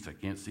be peace. I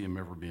can't see them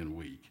ever being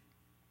weak.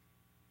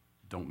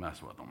 Don't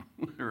mess with them,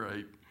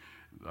 right?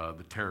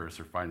 The terrorists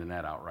are finding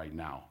that out right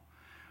now.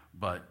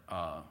 But,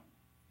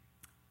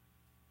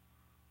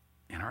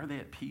 and are they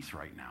at peace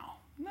right now?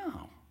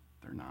 No,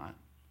 they're not.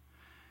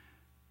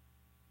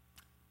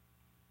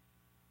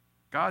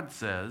 God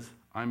says,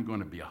 I'm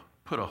going to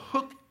put a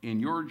hook in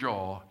your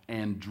jaw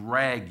and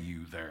drag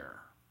you there.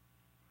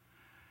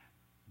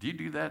 Do you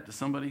do that to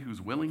somebody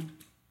who's willing?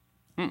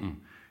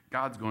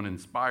 God's going to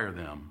inspire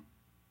them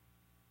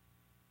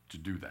to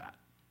do that,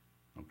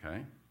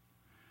 okay?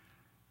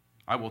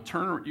 I will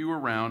turn you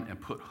around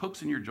and put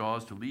hooks in your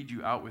jaws to lead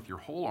you out with your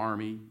whole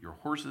army, your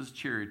horses,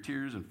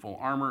 charioteers in full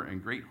armor,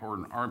 and great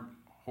horde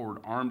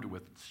armed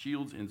with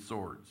shields and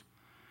swords.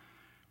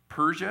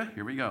 Persia,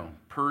 here we go.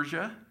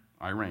 Persia,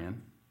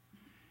 Iran,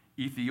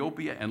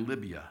 Ethiopia, and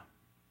Libya.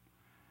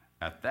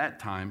 At that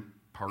time,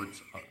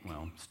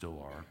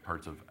 still are,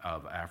 parts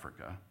of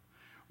Africa,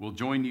 will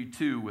join you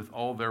too with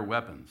all their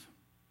weapons.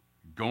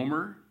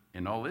 Gomer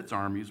and all its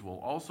armies will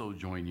also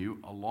join you,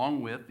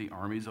 along with the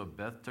armies of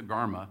Beth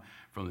Togarmah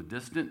from the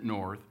distant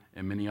north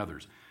and many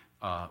others.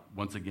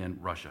 Once again,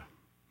 Russia,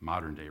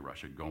 modern-day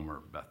Russia,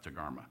 Gomer, Beth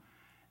Togarmah,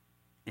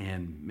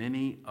 and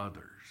many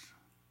others.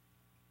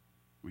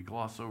 We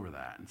gloss over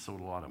that, and so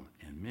do a lot of them,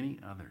 and many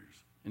others.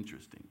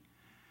 Interesting.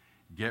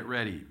 Get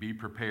ready, be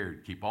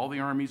prepared, keep all the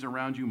armies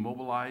around you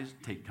mobilized,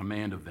 take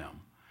command of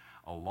them.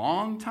 A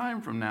long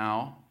time from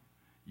now,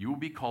 you will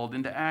be called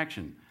into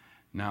action.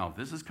 Now,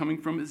 this is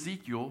coming from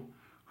Ezekiel,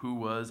 who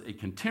was a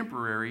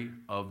contemporary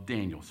of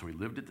Daniel. So he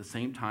lived at the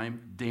same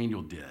time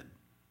Daniel did,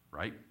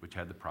 right? Which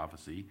had the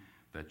prophecy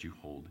that you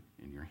hold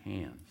in your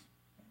hands,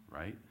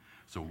 right?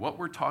 So what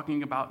we're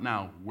talking about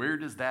now, where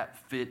does that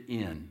fit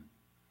in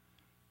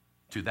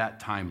to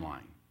that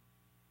timeline?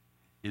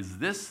 Is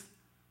this,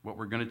 what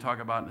we're going to talk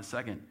about in a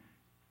second,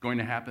 going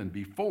to happen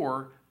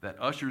before that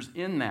ushers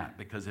in that?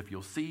 Because if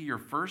you'll see your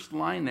first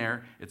line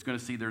there, it's going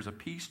to see there's a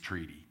peace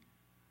treaty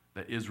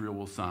that Israel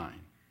will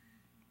sign.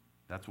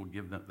 That's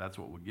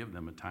what will give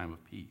them a time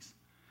of peace.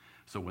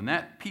 So when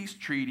that peace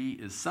treaty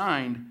is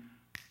signed,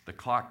 the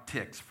clock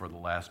ticks for the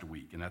last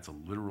week, and that's a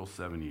literal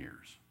 7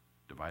 years,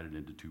 divided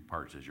into two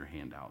parts as your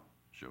handout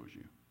shows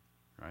you,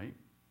 right?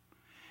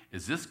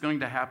 Is this going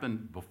to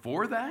happen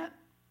before that?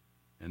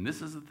 And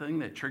this is the thing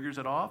that triggers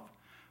it off?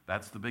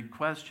 That's the big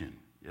question.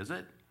 Is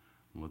it?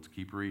 Let's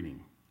keep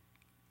reading.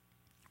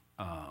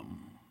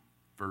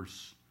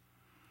 Verse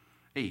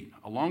 8,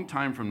 a long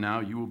time from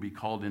now you will be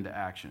called into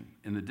action.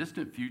 In the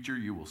distant future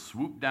you will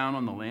swoop down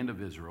on the land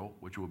of Israel,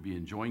 which will be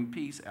enjoying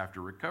peace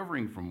after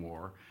recovering from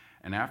war,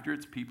 and after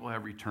its people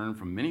have returned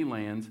from many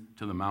lands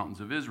to the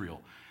mountains of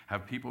Israel.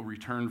 Have people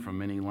returned from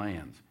many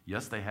lands?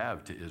 Yes, they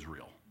have, to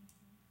Israel.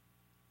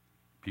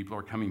 People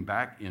are coming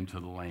back into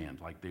the land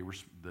like they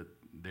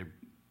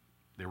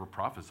were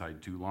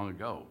prophesied to long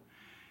ago.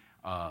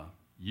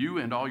 You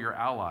and all your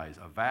allies,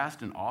 a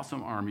vast and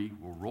awesome army,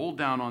 will roll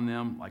down on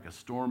them like a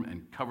storm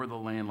and cover the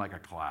land like a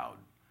cloud.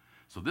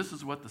 So this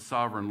is what the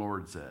sovereign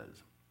Lord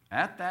says.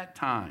 At that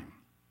time,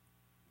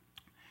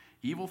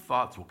 evil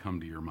thoughts will come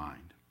to your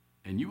mind,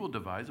 and you will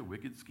devise a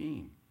wicked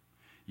scheme.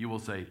 You will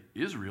say,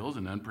 Israel is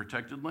an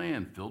unprotected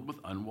land filled with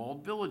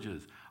unwalled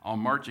villages. I'll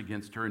march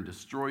against her and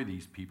destroy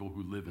these people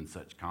who live in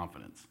such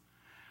confidence.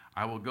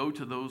 I will go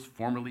to those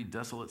formerly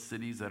desolate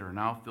cities that are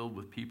now filled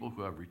with people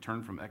who have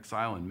returned from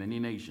exile in many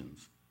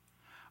nations.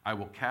 I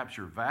will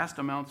capture vast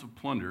amounts of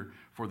plunder,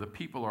 for the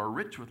people are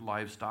rich with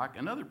livestock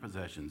and other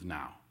possessions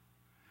now.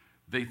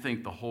 They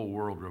think the whole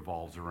world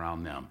revolves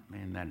around them.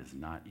 Man, that is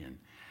not in,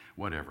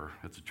 whatever,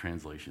 that's a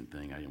translation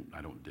thing.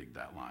 I don't dig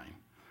that line.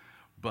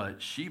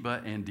 But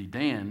Sheba and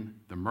Dedan,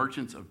 the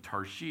merchants of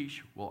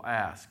Tarshish, will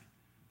ask,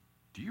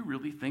 do you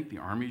really think the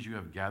armies you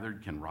have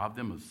gathered can rob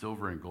them of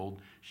silver and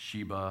gold?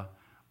 Sheba,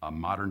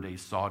 modern-day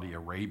Saudi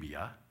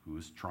Arabia, who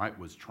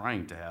was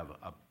trying to have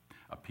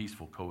a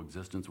peaceful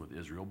coexistence with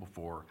Israel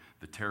before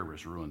the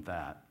terrorists ruined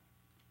that.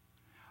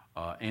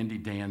 And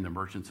Dedan, the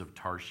merchants of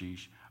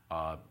Tarshish,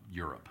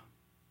 Europe.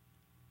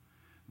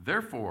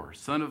 Therefore,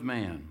 son of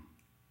man,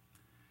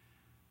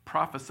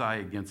 prophesy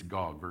against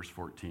Gog, verse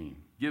 14.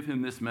 Give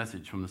him this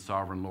message from the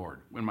sovereign Lord.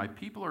 When my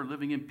people are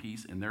living in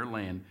peace in their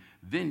land,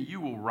 then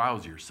you will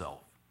rouse yourself.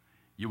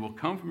 You will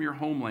come from your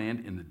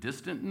homeland in the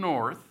distant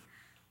north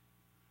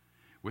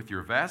with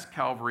your vast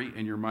cavalry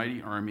and your mighty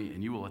army,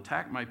 and you will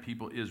attack my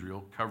people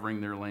Israel,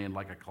 covering their land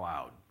like a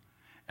cloud.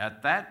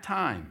 At that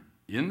time,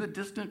 in the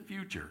distant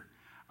future,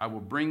 I will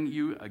bring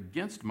you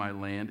against my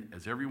land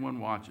as everyone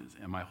watches,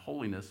 and my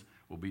holiness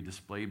will be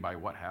displayed by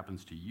what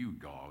happens to you,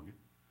 Gog.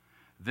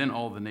 Then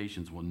all the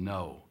nations will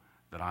know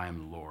that I am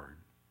the Lord.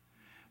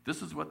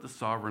 This is what the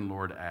sovereign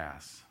Lord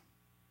asks.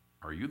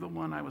 Are you the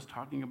one I was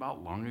talking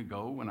about long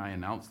ago when I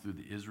announced through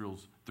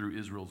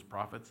Israel's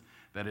prophets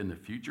that in the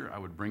future I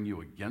would bring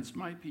you against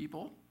my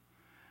people?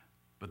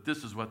 But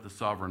this is what the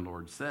sovereign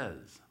Lord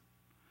says.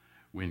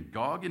 When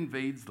Gog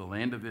invades the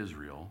land of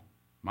Israel,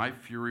 my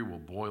fury will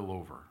boil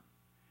over.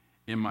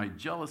 In my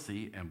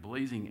jealousy and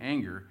blazing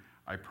anger,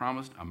 I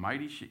promised a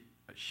mighty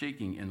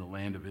shaking in the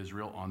land of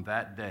Israel on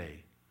that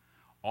day.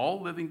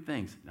 All living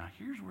things. Now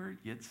here's where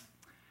it gets,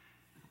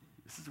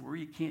 this is where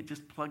you can't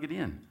just plug it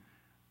in.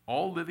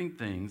 All living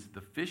things,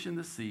 the fish in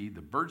the sea,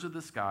 the birds of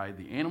the sky,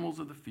 the animals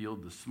of the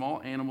field, the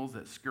small animals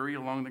that scurry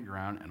along the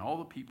ground, and all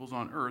the peoples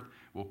on earth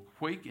will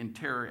quake in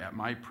terror at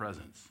my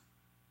presence.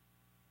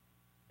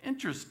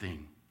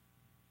 Interesting.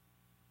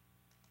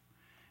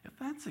 If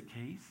that's the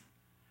case,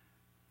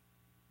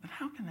 then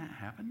how can that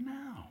happen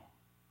now?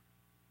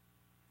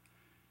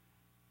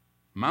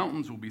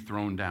 Mountains will be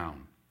thrown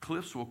down,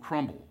 cliffs will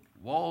crumble,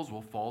 walls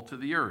will fall to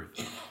the earth.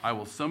 I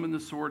will summon the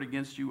sword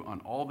against you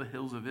on all the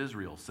hills of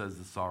Israel, says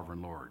the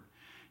sovereign Lord.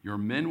 Your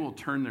men will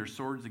turn their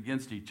swords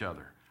against each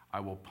other. I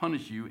will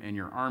punish you and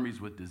your armies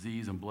with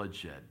disease and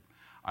bloodshed.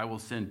 I will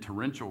send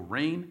torrential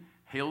rain,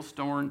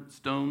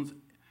 hailstones,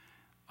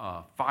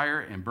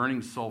 fire, and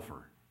burning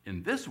sulfur.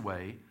 In this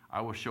way,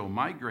 I will show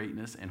my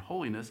greatness and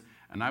holiness,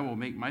 and I will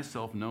make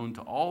myself known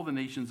to all the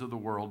nations of the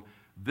world.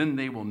 Then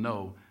they will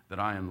know that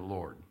I am the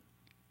Lord.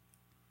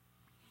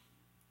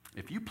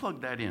 If you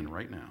plug that in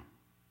right now,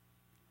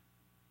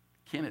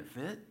 can it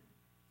fit?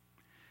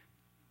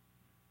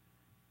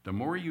 The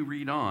more you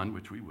read on,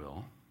 which we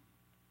will,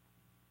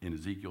 in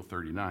Ezekiel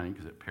 39,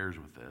 because it pairs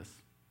with this,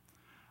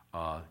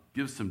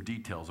 gives some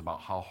details about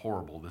how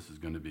horrible this is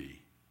going to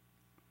be.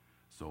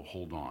 So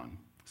hold on.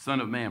 Son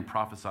of man,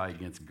 prophesy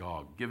against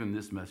Gog. Give him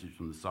this message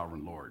from the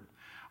sovereign Lord.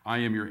 I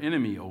am your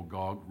enemy, O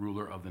Gog,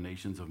 ruler of the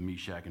nations of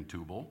Meshach and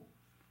Tubal,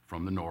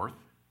 from the north.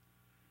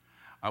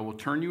 I will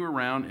turn you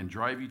around and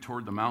drive you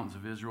toward the mountains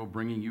of Israel,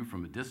 bringing you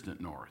from the distant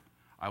north.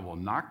 I will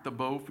knock the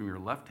bow from your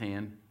left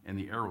hand and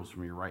the arrows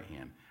from your right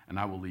hand, and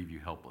I will leave you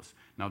helpless.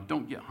 Now,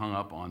 don't get hung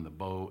up on the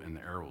bow and the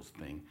arrows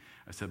thing.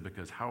 I said,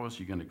 because how else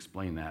are you going to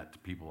explain that to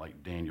people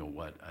like Daniel,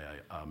 what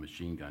a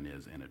machine gun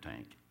is in a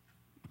tank?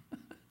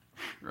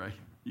 Right?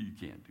 You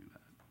can't do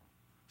that.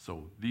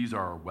 So these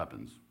are our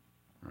weapons,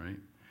 right?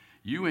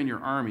 You and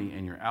your army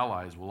and your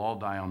allies will all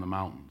die on the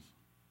mountains.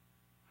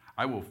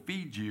 I will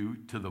feed you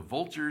to the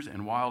vultures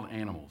and wild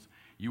animals.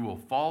 You will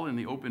fall in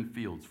the open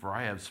fields, for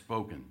I have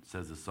spoken,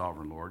 says the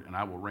sovereign Lord, and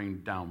I will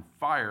rain down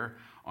fire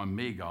on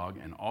Magog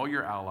and all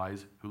your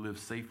allies who live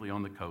safely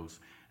on the coast,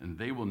 and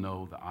they will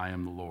know that I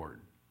am the Lord.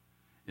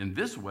 In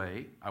this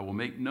way, I will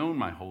make known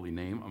my holy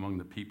name among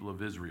the people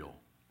of Israel.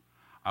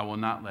 I will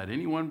not let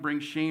anyone bring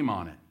shame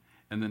on it,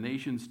 and the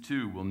nations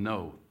too will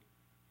know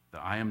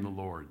that I am the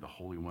Lord, the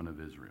Holy One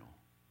of Israel.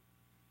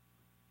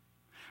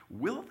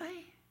 Will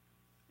they?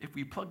 If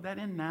we plug that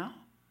in now?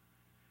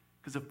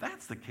 Because if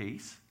that's the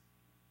case,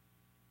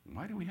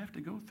 why do we have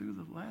to go through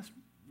the last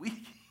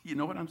week? You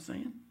know what I'm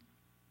saying?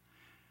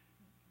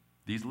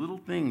 These little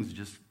things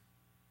just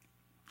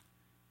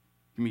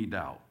give me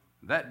doubt.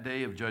 That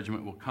day of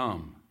judgment will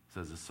come,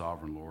 says the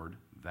sovereign Lord.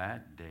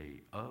 That day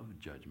of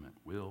judgment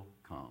will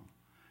come,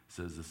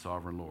 says the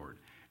sovereign Lord.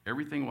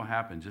 Everything will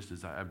happen just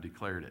as I have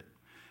declared it.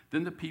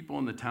 Then the people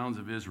in the towns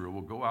of Israel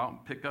will go out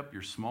and pick up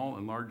your small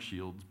and large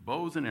shields,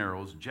 bows and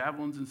arrows,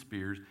 javelins and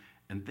spears,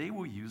 and they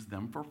will use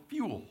them for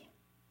fuel.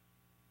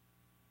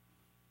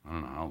 I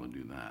don't know how to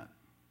do that,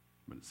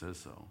 but it says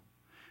so.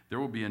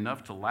 There will be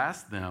enough to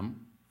last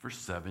them for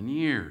 7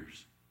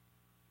 years.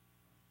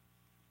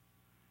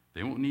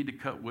 They won't need to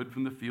cut wood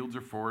from the fields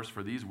or forests,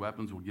 for these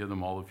weapons will give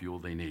them all the fuel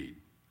they need.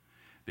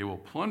 They will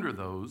plunder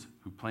those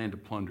who plan to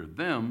plunder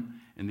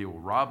them, and they will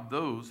rob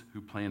those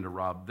who plan to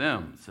rob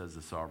them, says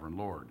the sovereign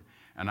Lord.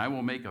 And I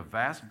will make a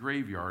vast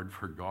graveyard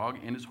for Gog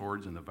and his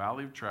hordes in the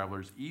valley of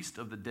travelers east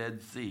of the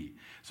Dead Sea.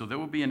 So there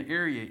will be an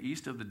area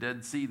east of the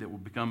Dead Sea that will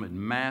become a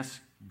mass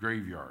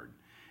graveyard.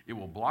 It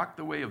will block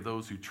the way of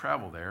those who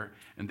travel there,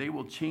 and they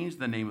will change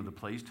the name of the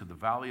place to the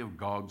Valley of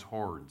Gog's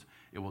Hordes.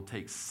 It will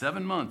take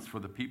 7 months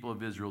for the people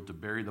of Israel to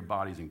bury the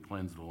bodies and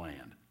cleanse the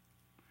land.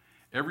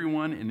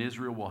 Everyone in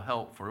Israel will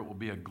help, for it will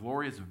be a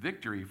glorious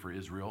victory for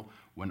Israel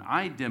when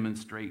I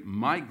demonstrate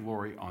my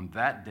glory on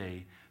that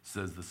day,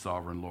 says the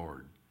sovereign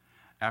Lord.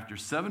 After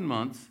 7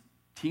 months,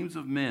 teams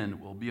of men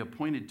will be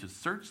appointed to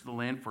search the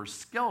land for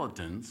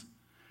skeletons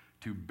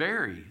to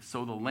bury,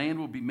 so the land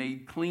will be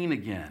made clean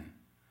again,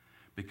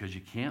 because you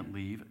can't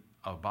leave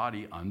a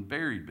body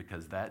unburied,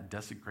 because that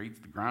desecrates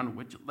the ground on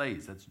which it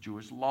lays. That's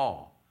Jewish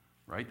law,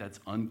 right? That's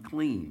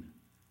unclean.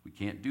 We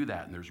can't do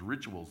that, and there's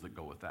rituals that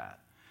go with that.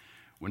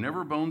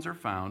 Whenever bones are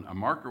found, a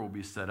marker will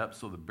be set up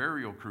so the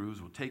burial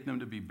crews will take them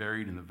to be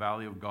buried in the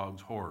valley of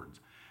Gog's hordes.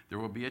 There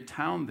will be a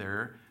town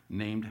there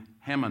named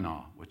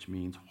Hamanah, which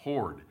means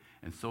horde,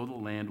 and so the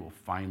land will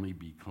finally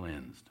be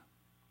cleansed.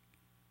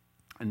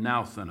 And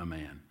now, son of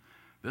man,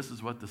 this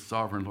is what the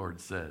sovereign Lord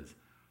says.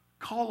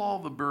 Call all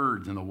the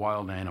birds and the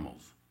wild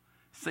animals.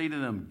 Say to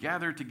them,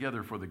 gather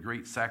together for the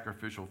great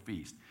sacrificial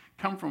feast.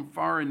 Come from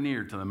far and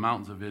near to the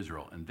mountains of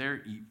Israel, and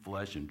there eat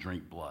flesh and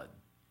drink blood.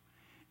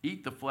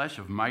 Eat the flesh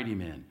of mighty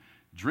men.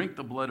 Drink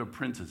the blood of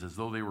princes as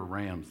though they were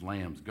rams,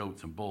 lambs,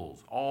 goats, and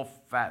bulls, all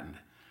fattened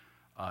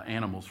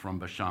animals from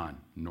Bashan,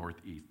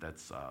 northeast.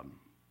 That's,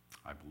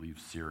 I believe,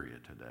 Syria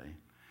today.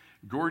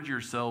 Gorge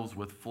yourselves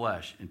with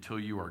flesh until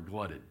you are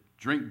glutted.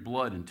 Drink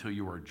blood until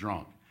you are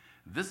drunk.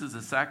 This is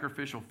a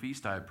sacrificial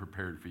feast I have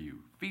prepared for you.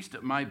 Feast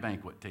at my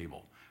banquet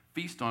table.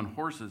 Feast on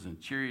horses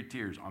and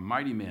charioteers, on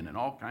mighty men and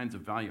all kinds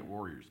of valiant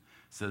warriors,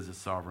 says the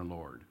sovereign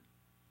Lord.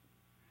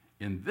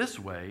 In this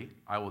way,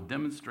 I will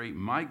demonstrate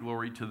my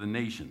glory to the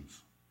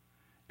nations.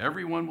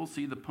 Everyone will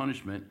see the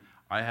punishment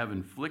I have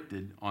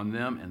inflicted on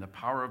them and the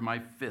power of my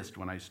fist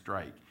when I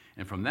strike.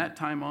 And from that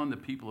time on, the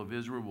people of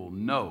Israel will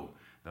know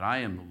that I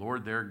am the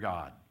Lord their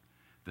God.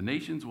 The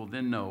nations will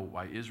then know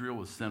why Israel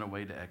was sent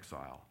away to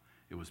exile.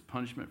 It was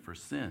punishment for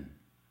sin,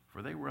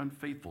 for they were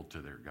unfaithful to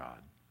their God.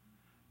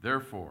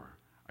 Therefore,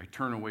 I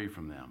turn away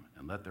from them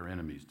and let their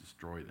enemies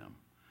destroy them.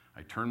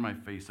 I turn my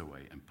face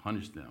away and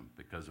punish them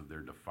because of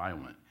their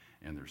defilement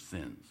and their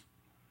sins.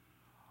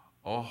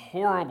 A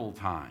horrible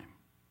time.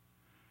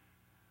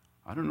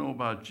 I don't know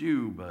about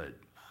you, but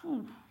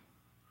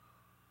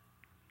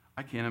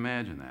I can't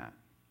imagine that.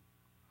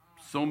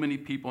 So many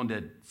people, and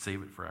dead,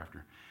 save it for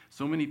after.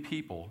 So many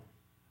people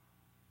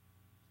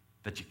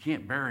that you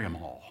can't bury them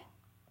all.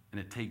 And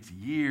it takes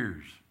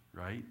years,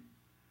 right?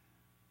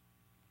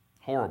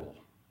 Horrible.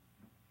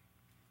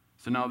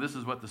 So now this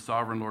is what the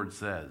sovereign Lord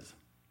says.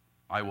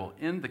 I will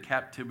end the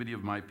captivity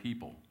of my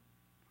people.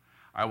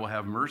 I will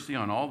have mercy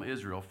on all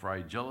Israel, for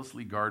I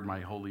jealously guard my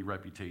holy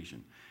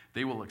reputation.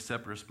 They will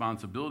accept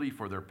responsibility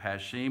for their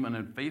past shame and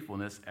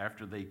unfaithfulness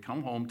after they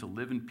come home to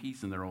live in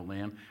peace in their own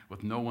land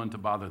with no one to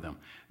bother them.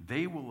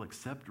 They will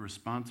accept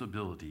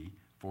responsibility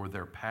for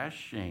their past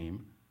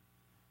shame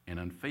and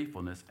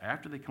unfaithfulness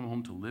after they come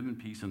home to live in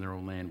peace in their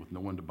own land with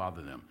no one to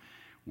bother them.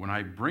 When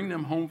I bring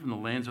them home from the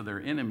lands of their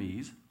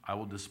enemies, I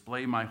will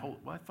display my whole...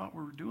 Well, I thought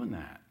we were doing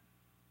that.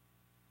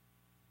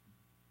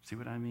 See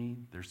what I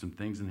mean? There's some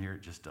things in here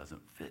it just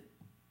doesn't fit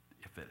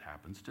if it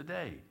happens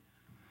today.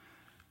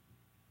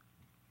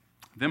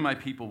 Then my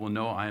people will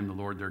know I am the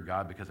Lord their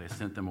God because I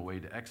sent them away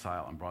to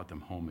exile and brought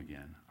them home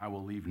again. I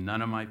will leave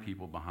none of my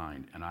people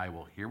behind, and I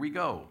will, here we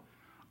go,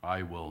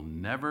 I will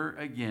never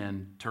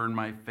again turn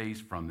my face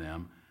from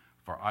them,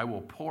 for I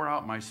will pour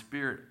out my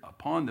spirit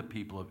upon the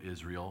people of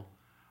Israel.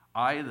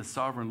 I, the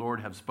sovereign Lord,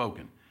 have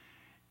spoken.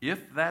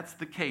 If that's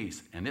the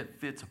case, and it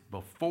fits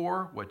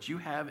before what you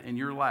have in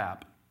your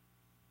lap,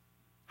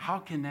 how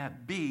can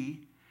that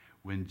be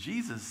when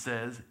Jesus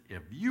says,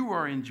 if you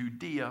are in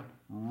Judea,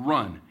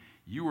 run?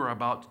 You are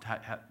about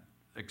to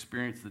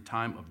experience the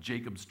time of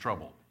Jacob's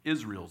trouble,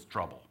 Israel's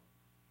trouble.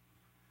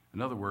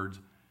 In other words,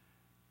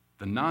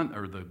 the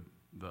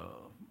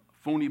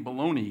phony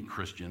baloney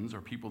Christians,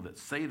 or people that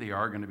say they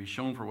are, going to be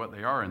shown for what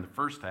they are in the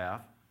first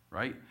half,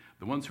 right?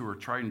 The ones who are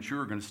tried and true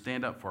are going to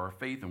stand up for our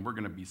faith, and we're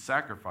going to be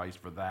sacrificed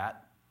for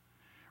that,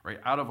 right?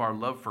 Out of our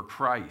love for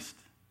Christ,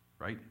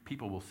 right?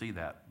 People will see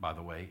that, by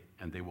the way,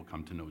 and they will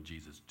come to know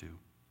Jesus too.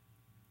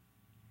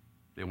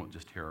 They won't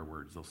just hear our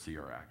words, they'll see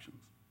our actions.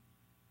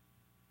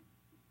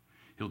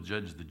 He'll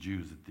judge the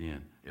Jews at the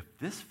end. If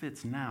this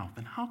fits now,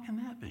 then how can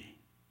that be?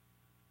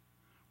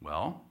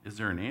 Well, is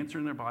there an answer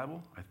in their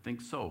Bible? I think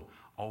so.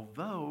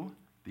 Although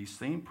these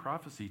same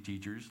prophecy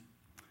teachers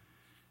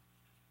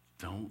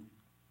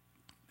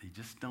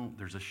just don't.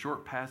 There's a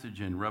short passage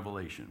in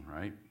Revelation,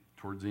 right,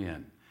 towards the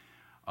end.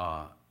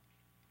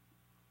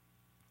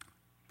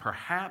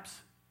 Perhaps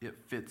it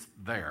fits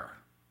there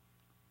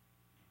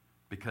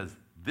because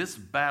this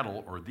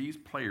battle or these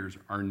players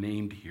are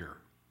named here.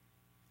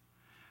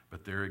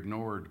 But they're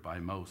ignored by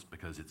most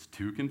because it's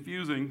too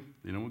confusing.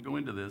 They don't go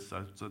into this.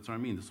 That's what I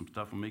mean. There's some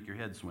stuff will make your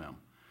head swim.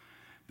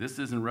 This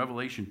is in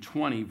Revelation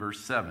 20, verse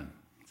 7.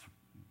 It's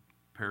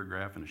a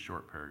paragraph and a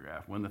short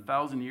paragraph. When the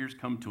 1,000 years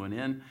come to an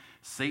end,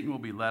 Satan will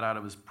be let out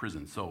of his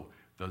prison. So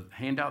the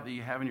handout that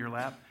you have in your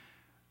lap,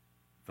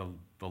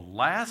 the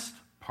last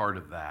part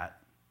of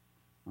that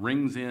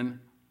rings in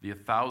the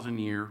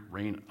 1,000-year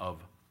reign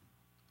of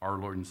our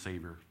Lord and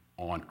Savior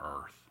on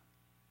earth,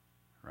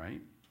 right?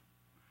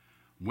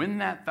 When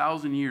that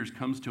 1,000 years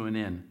comes to an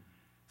end,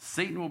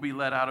 Satan will be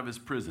let out of his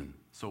prison.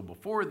 So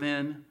before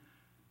then,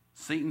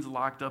 Satan's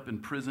locked up in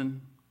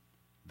prison.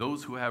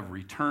 Those who have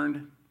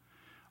returned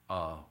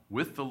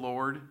with the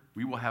Lord,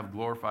 we will have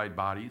glorified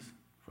bodies.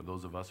 For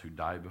those of us who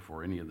die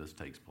before any of this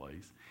takes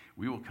place,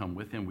 we will come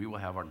with him. We will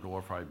have our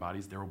glorified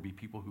bodies. There will be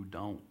people who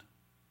don't.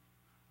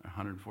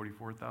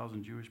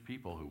 144,000 Jewish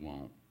people who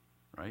won't,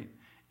 right?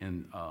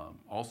 And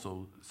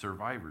also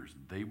survivors,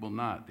 they will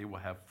not. They will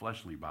have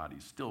fleshly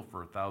bodies still for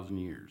 1,000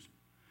 years.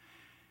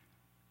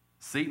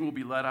 Satan will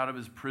be let out of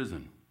his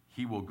prison.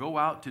 He will go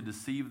out to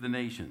deceive the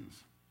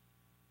nations.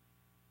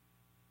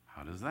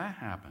 How does that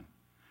happen?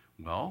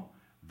 Well,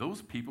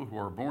 those people who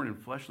are born in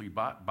fleshly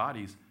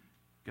bodies,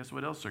 guess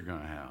what else they're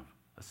going to have?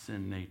 A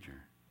sin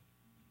nature,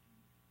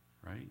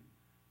 right?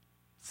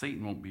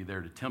 Satan won't be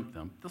there to tempt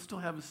them. They'll still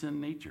have a sin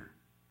nature,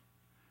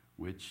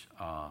 which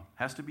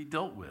has to be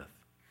dealt with.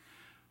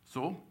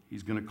 So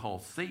he's going to call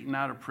Satan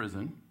out of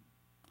prison,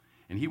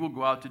 and he will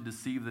go out to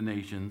deceive the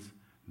nations.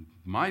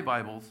 My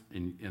Bible's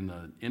in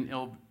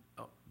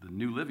the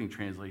New Living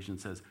Translation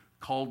says,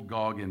 called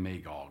Gog and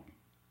Magog.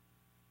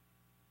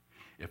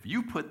 If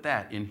you put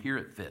that in here,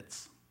 it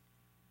fits.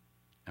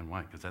 And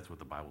why? Because that's what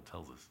the Bible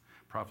tells us.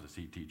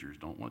 Prophecy teachers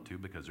don't want to,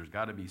 because there's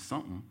got to be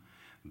something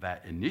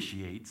that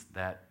initiates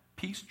that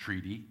peace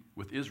treaty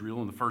with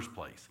Israel in the first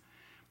place.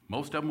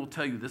 Most of them will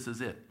tell you this is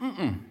it.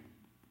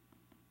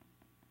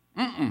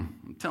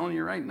 I'm telling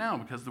you right now,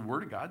 because the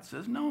Word of God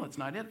says, no, it's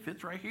not it. It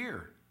fits right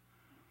here.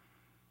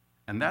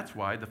 And that's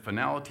why the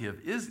finality of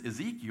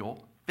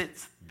Ezekiel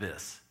fits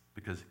this,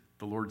 because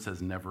the Lord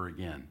says never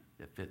again.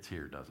 It fits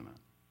here, doesn't it?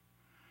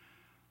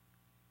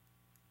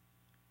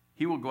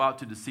 He will go out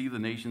to deceive the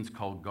nations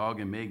called Gog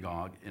and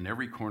Magog in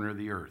every corner of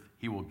the earth.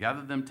 He will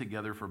gather them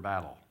together for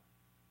battle.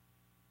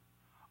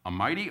 A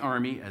mighty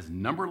army as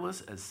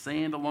numberless as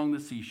sand along the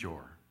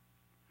seashore.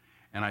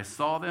 And I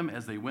saw them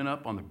as they went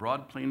up on the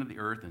broad plain of the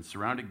earth and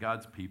surrounded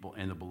God's people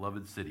and the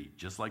beloved city,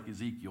 just like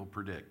Ezekiel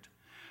predict.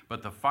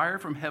 But the fire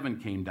from heaven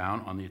came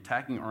down on the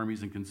attacking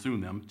armies and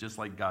consumed them, just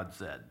like God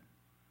said.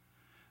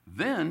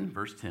 Then,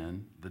 verse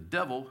 10, the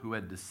devil who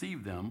had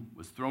deceived them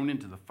was thrown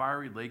into the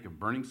fiery lake of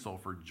burning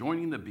sulfur,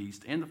 joining the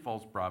beast and the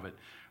false prophet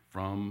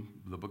from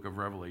the book of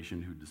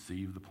Revelation who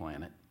deceived the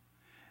planet.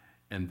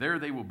 And there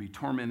they will be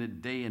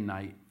tormented day and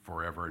night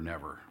forever and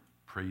ever.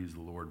 Praise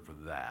the Lord for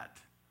that.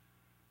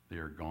 They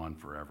are gone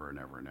forever and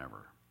ever and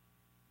ever.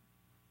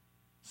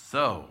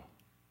 So,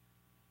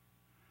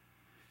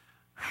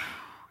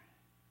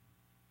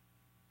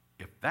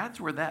 if that's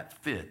where that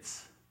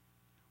fits,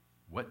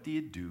 what do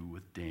you do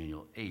with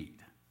Daniel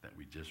 8 that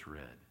we just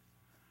read?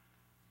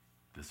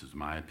 This is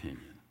my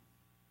opinion.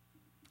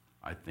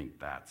 I think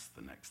that's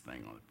the next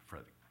thing on the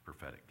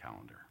prophetic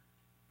calendar,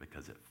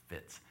 because it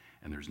fits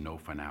and there's no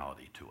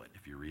finality to it.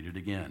 If you read it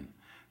again,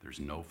 there's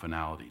no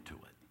finality to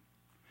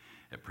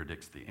it. It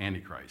predicts the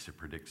Antichrist. It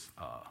predicts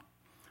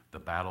the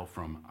battle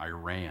from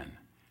Iran.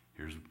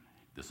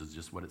 This is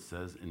just what it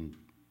says in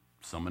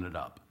summing it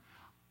up.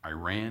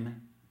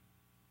 Iran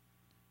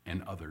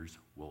and others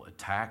will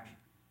attack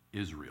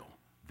Israel.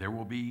 There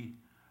will be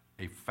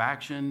a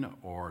faction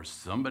or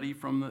somebody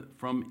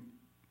from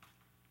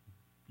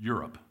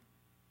Europe,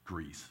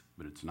 Greece,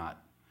 but it's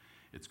not.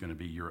 It's going to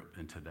be Europe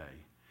and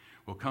today.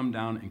 Will come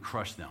down and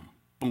crush them.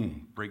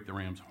 Boom, break the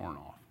ram's horn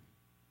off.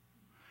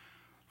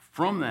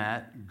 From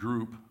that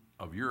group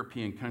of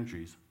European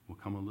countries will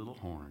come a little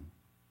horn,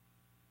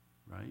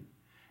 right?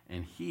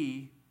 And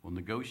he will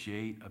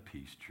negotiate a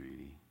peace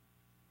treaty.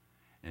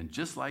 And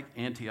just like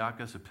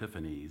Antiochus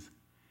Epiphanes,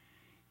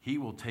 he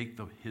will take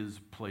his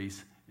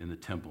place in the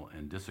temple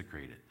and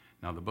desecrate it.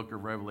 Now, the book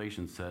of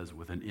Revelation says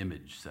with an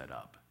image set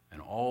up,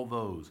 and all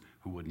those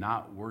who would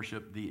not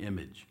worship the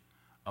image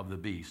of the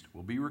beast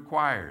will be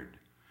required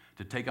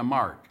to take a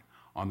mark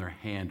on their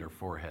hand or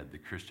forehead. The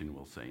Christian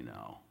will say,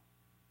 no,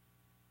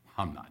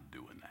 I'm not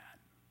doing that,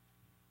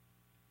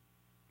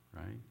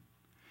 right?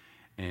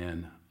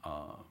 And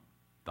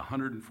the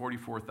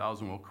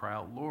 144,000 will cry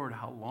out, Lord,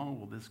 how long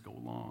will this go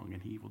long?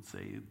 And he will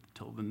say,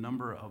 till the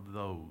number of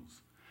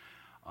those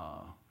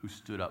who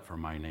stood up for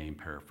my name,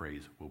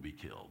 paraphrase, will be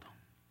killed.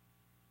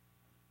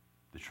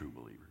 The true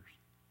believers,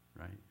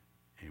 right?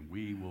 And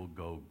we will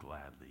go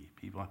gladly.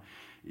 People,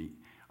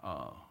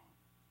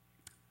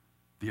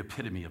 the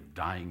epitome of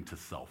dying to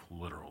self,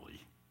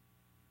 literally.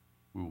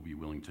 We will be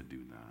willing to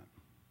do that.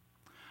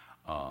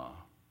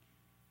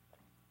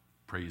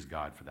 Praise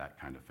God for that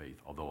kind of faith.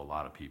 Although a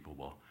lot of people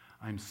will,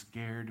 I'm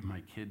scared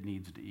my kid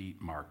needs to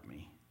eat, mark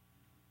me.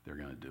 They're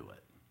going to do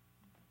it.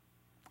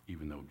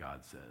 Even though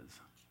God says,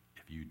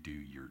 if you do,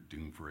 you're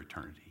doomed for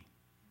eternity.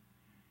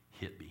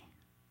 Hit me.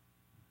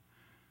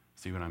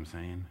 See what I'm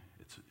saying?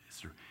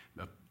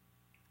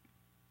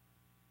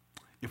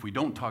 If we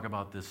don't talk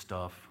about this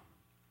stuff,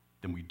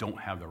 then we don't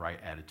have the right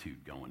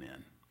attitude going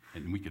in.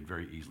 And we could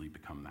very easily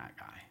become that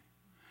guy.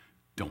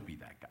 Don't be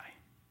that guy.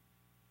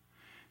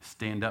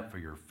 Stand up for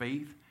your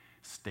faith.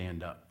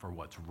 Stand up for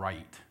what's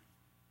right.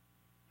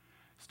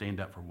 Stand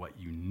up for what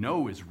you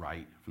know is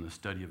right from the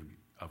study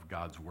of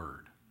God's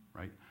word,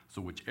 right?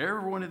 So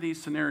whichever one of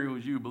these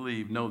scenarios you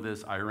believe, know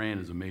this, Iran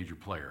is a major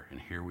player, and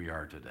here we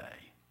are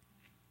today.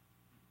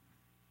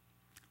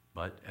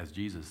 But as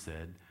Jesus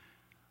said,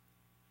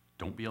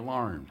 don't be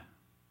alarmed.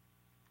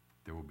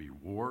 There will be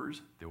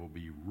wars. There will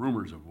be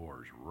rumors of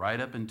wars right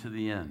up into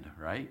the end,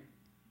 right?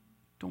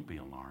 Don't be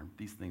alarmed.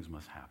 These things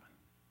must happen,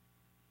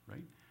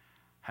 right?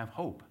 Have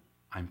hope.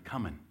 I'm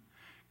coming.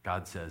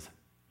 God says,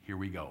 here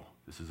we go.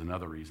 This is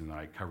another reason that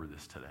I cover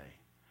this today,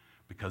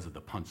 because of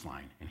the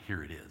punchline, and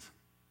here it is.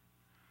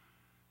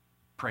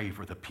 Pray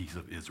for the peace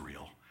of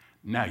Israel.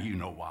 Now you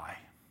know why.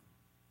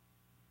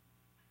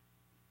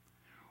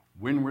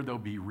 When will there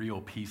be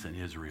real peace in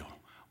Israel?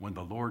 When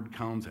the Lord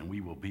comes and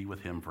we will be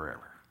with him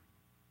forever.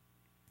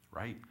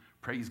 Right?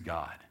 Praise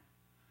God.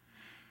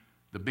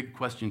 The big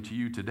question to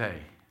you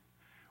today,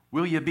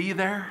 will you be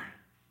there?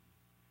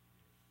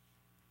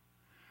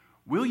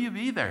 Will you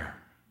be there?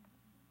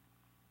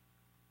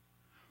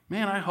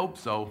 Man, I hope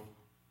so.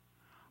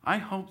 I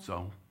hope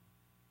so.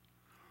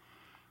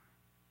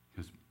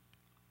 Because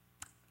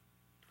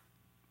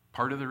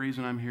part of the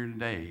reason I'm here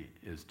today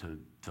is to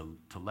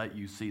let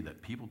you see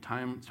that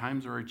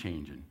times are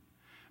changing.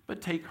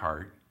 But take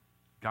heart.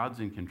 God's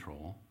in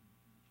control.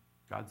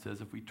 God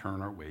says if we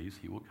turn our ways,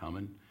 he will come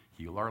and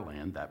heal our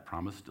land. That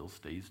promise still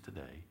stays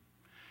today.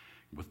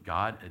 With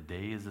God, a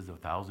day is as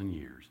 1,000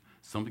 years.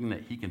 Something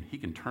that he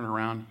can turn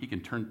around, he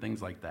can turn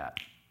things like that.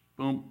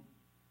 Boom,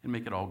 and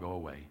make it all go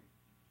away.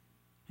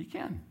 He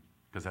can,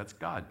 because that's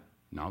God.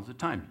 Now's the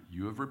time.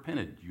 You have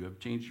repented. You have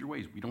changed your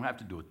ways. We don't have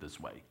to do it this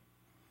way,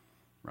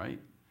 right?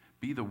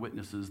 Be the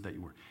witnesses that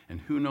you were. And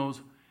who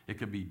knows, it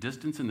could be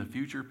distance in the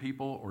future,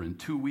 people, or in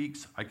 2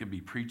 weeks, I could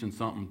be preaching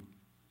something,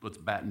 let's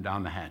batten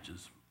down the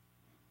hatches.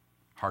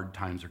 Hard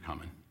times are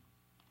coming.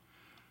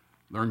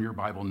 Learn your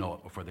Bible, know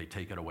it before they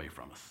take it away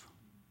from us,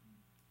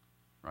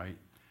 right?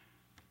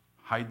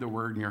 Hide the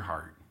word in your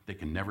heart. They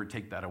can never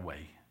take that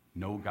away.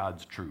 Know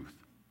God's truth,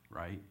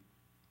 right?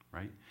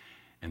 Right?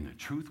 And the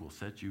truth will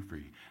set you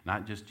free.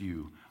 Not just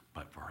you,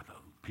 but for the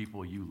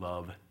people you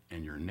love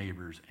and your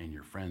neighbors and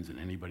your friends and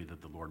anybody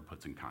that the Lord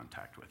puts in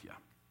contact with you.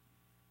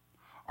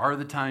 Are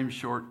the times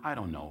short? I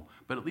don't know.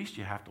 But at least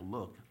you have to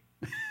look.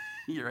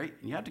 You're right?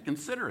 You have to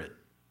consider it.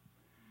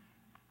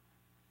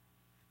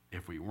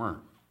 If we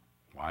weren't,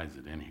 why is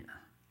it in here?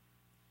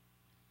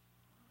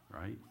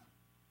 Right?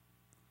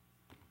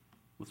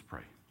 Let's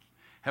pray.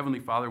 Heavenly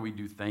Father, we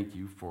do thank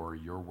you for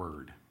your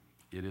word.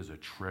 It is a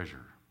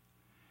treasure.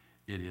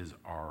 It is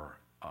our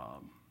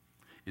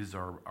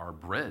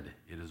bread.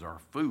 It is our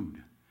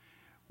food.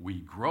 We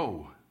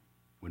grow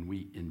when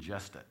we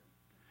ingest it.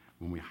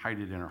 When we hide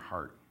it in our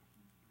heart,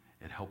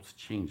 it helps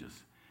change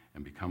us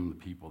and become the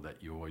people that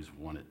you always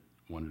wanted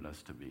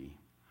us to be.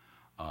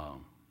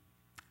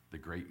 The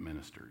great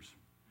ministers.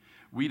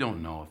 We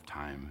don't know if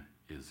time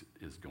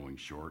is going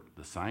short.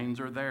 The signs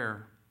are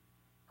there.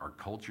 Our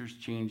culture's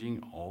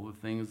changing. All the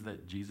things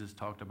that Jesus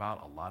talked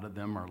about, a lot of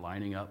them are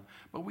lining up,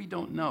 but we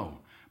don't know,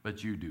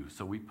 but you do.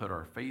 So we put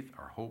our faith,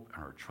 our hope,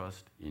 and our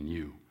trust in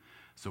you.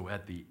 So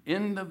at the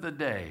end of the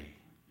day,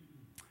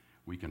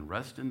 we can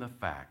rest in the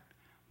fact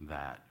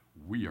that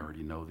we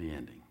already know the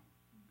ending,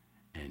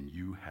 and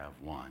you have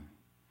won,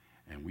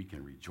 and we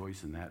can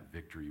rejoice in that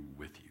victory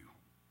with you.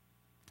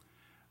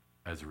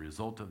 As a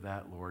result of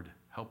that, Lord,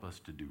 help us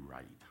to do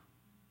right.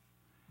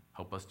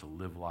 Help us to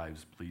live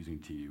lives pleasing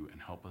to you,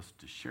 and help us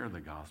to share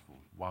the gospel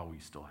while we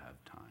still have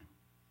time.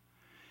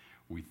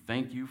 We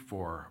thank you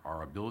for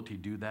our ability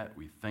to do that.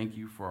 We thank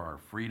you for our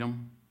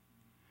freedom.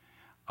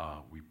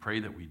 We pray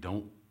that we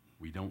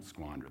don't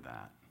squander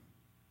that.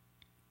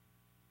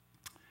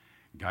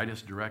 Guide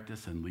us, direct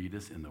us, and lead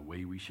us in the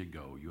way we should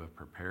go. You have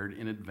prepared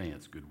in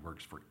advance good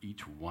works for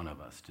each one of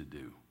us to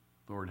do.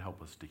 Lord,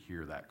 help us to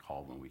hear that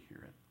call when we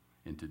hear it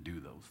and to do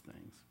those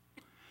things.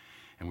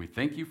 And we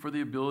thank you for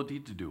the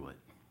ability to do it.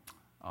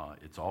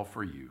 It's all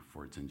for you,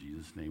 for it's in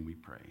Jesus' name we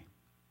pray.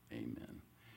 Amen.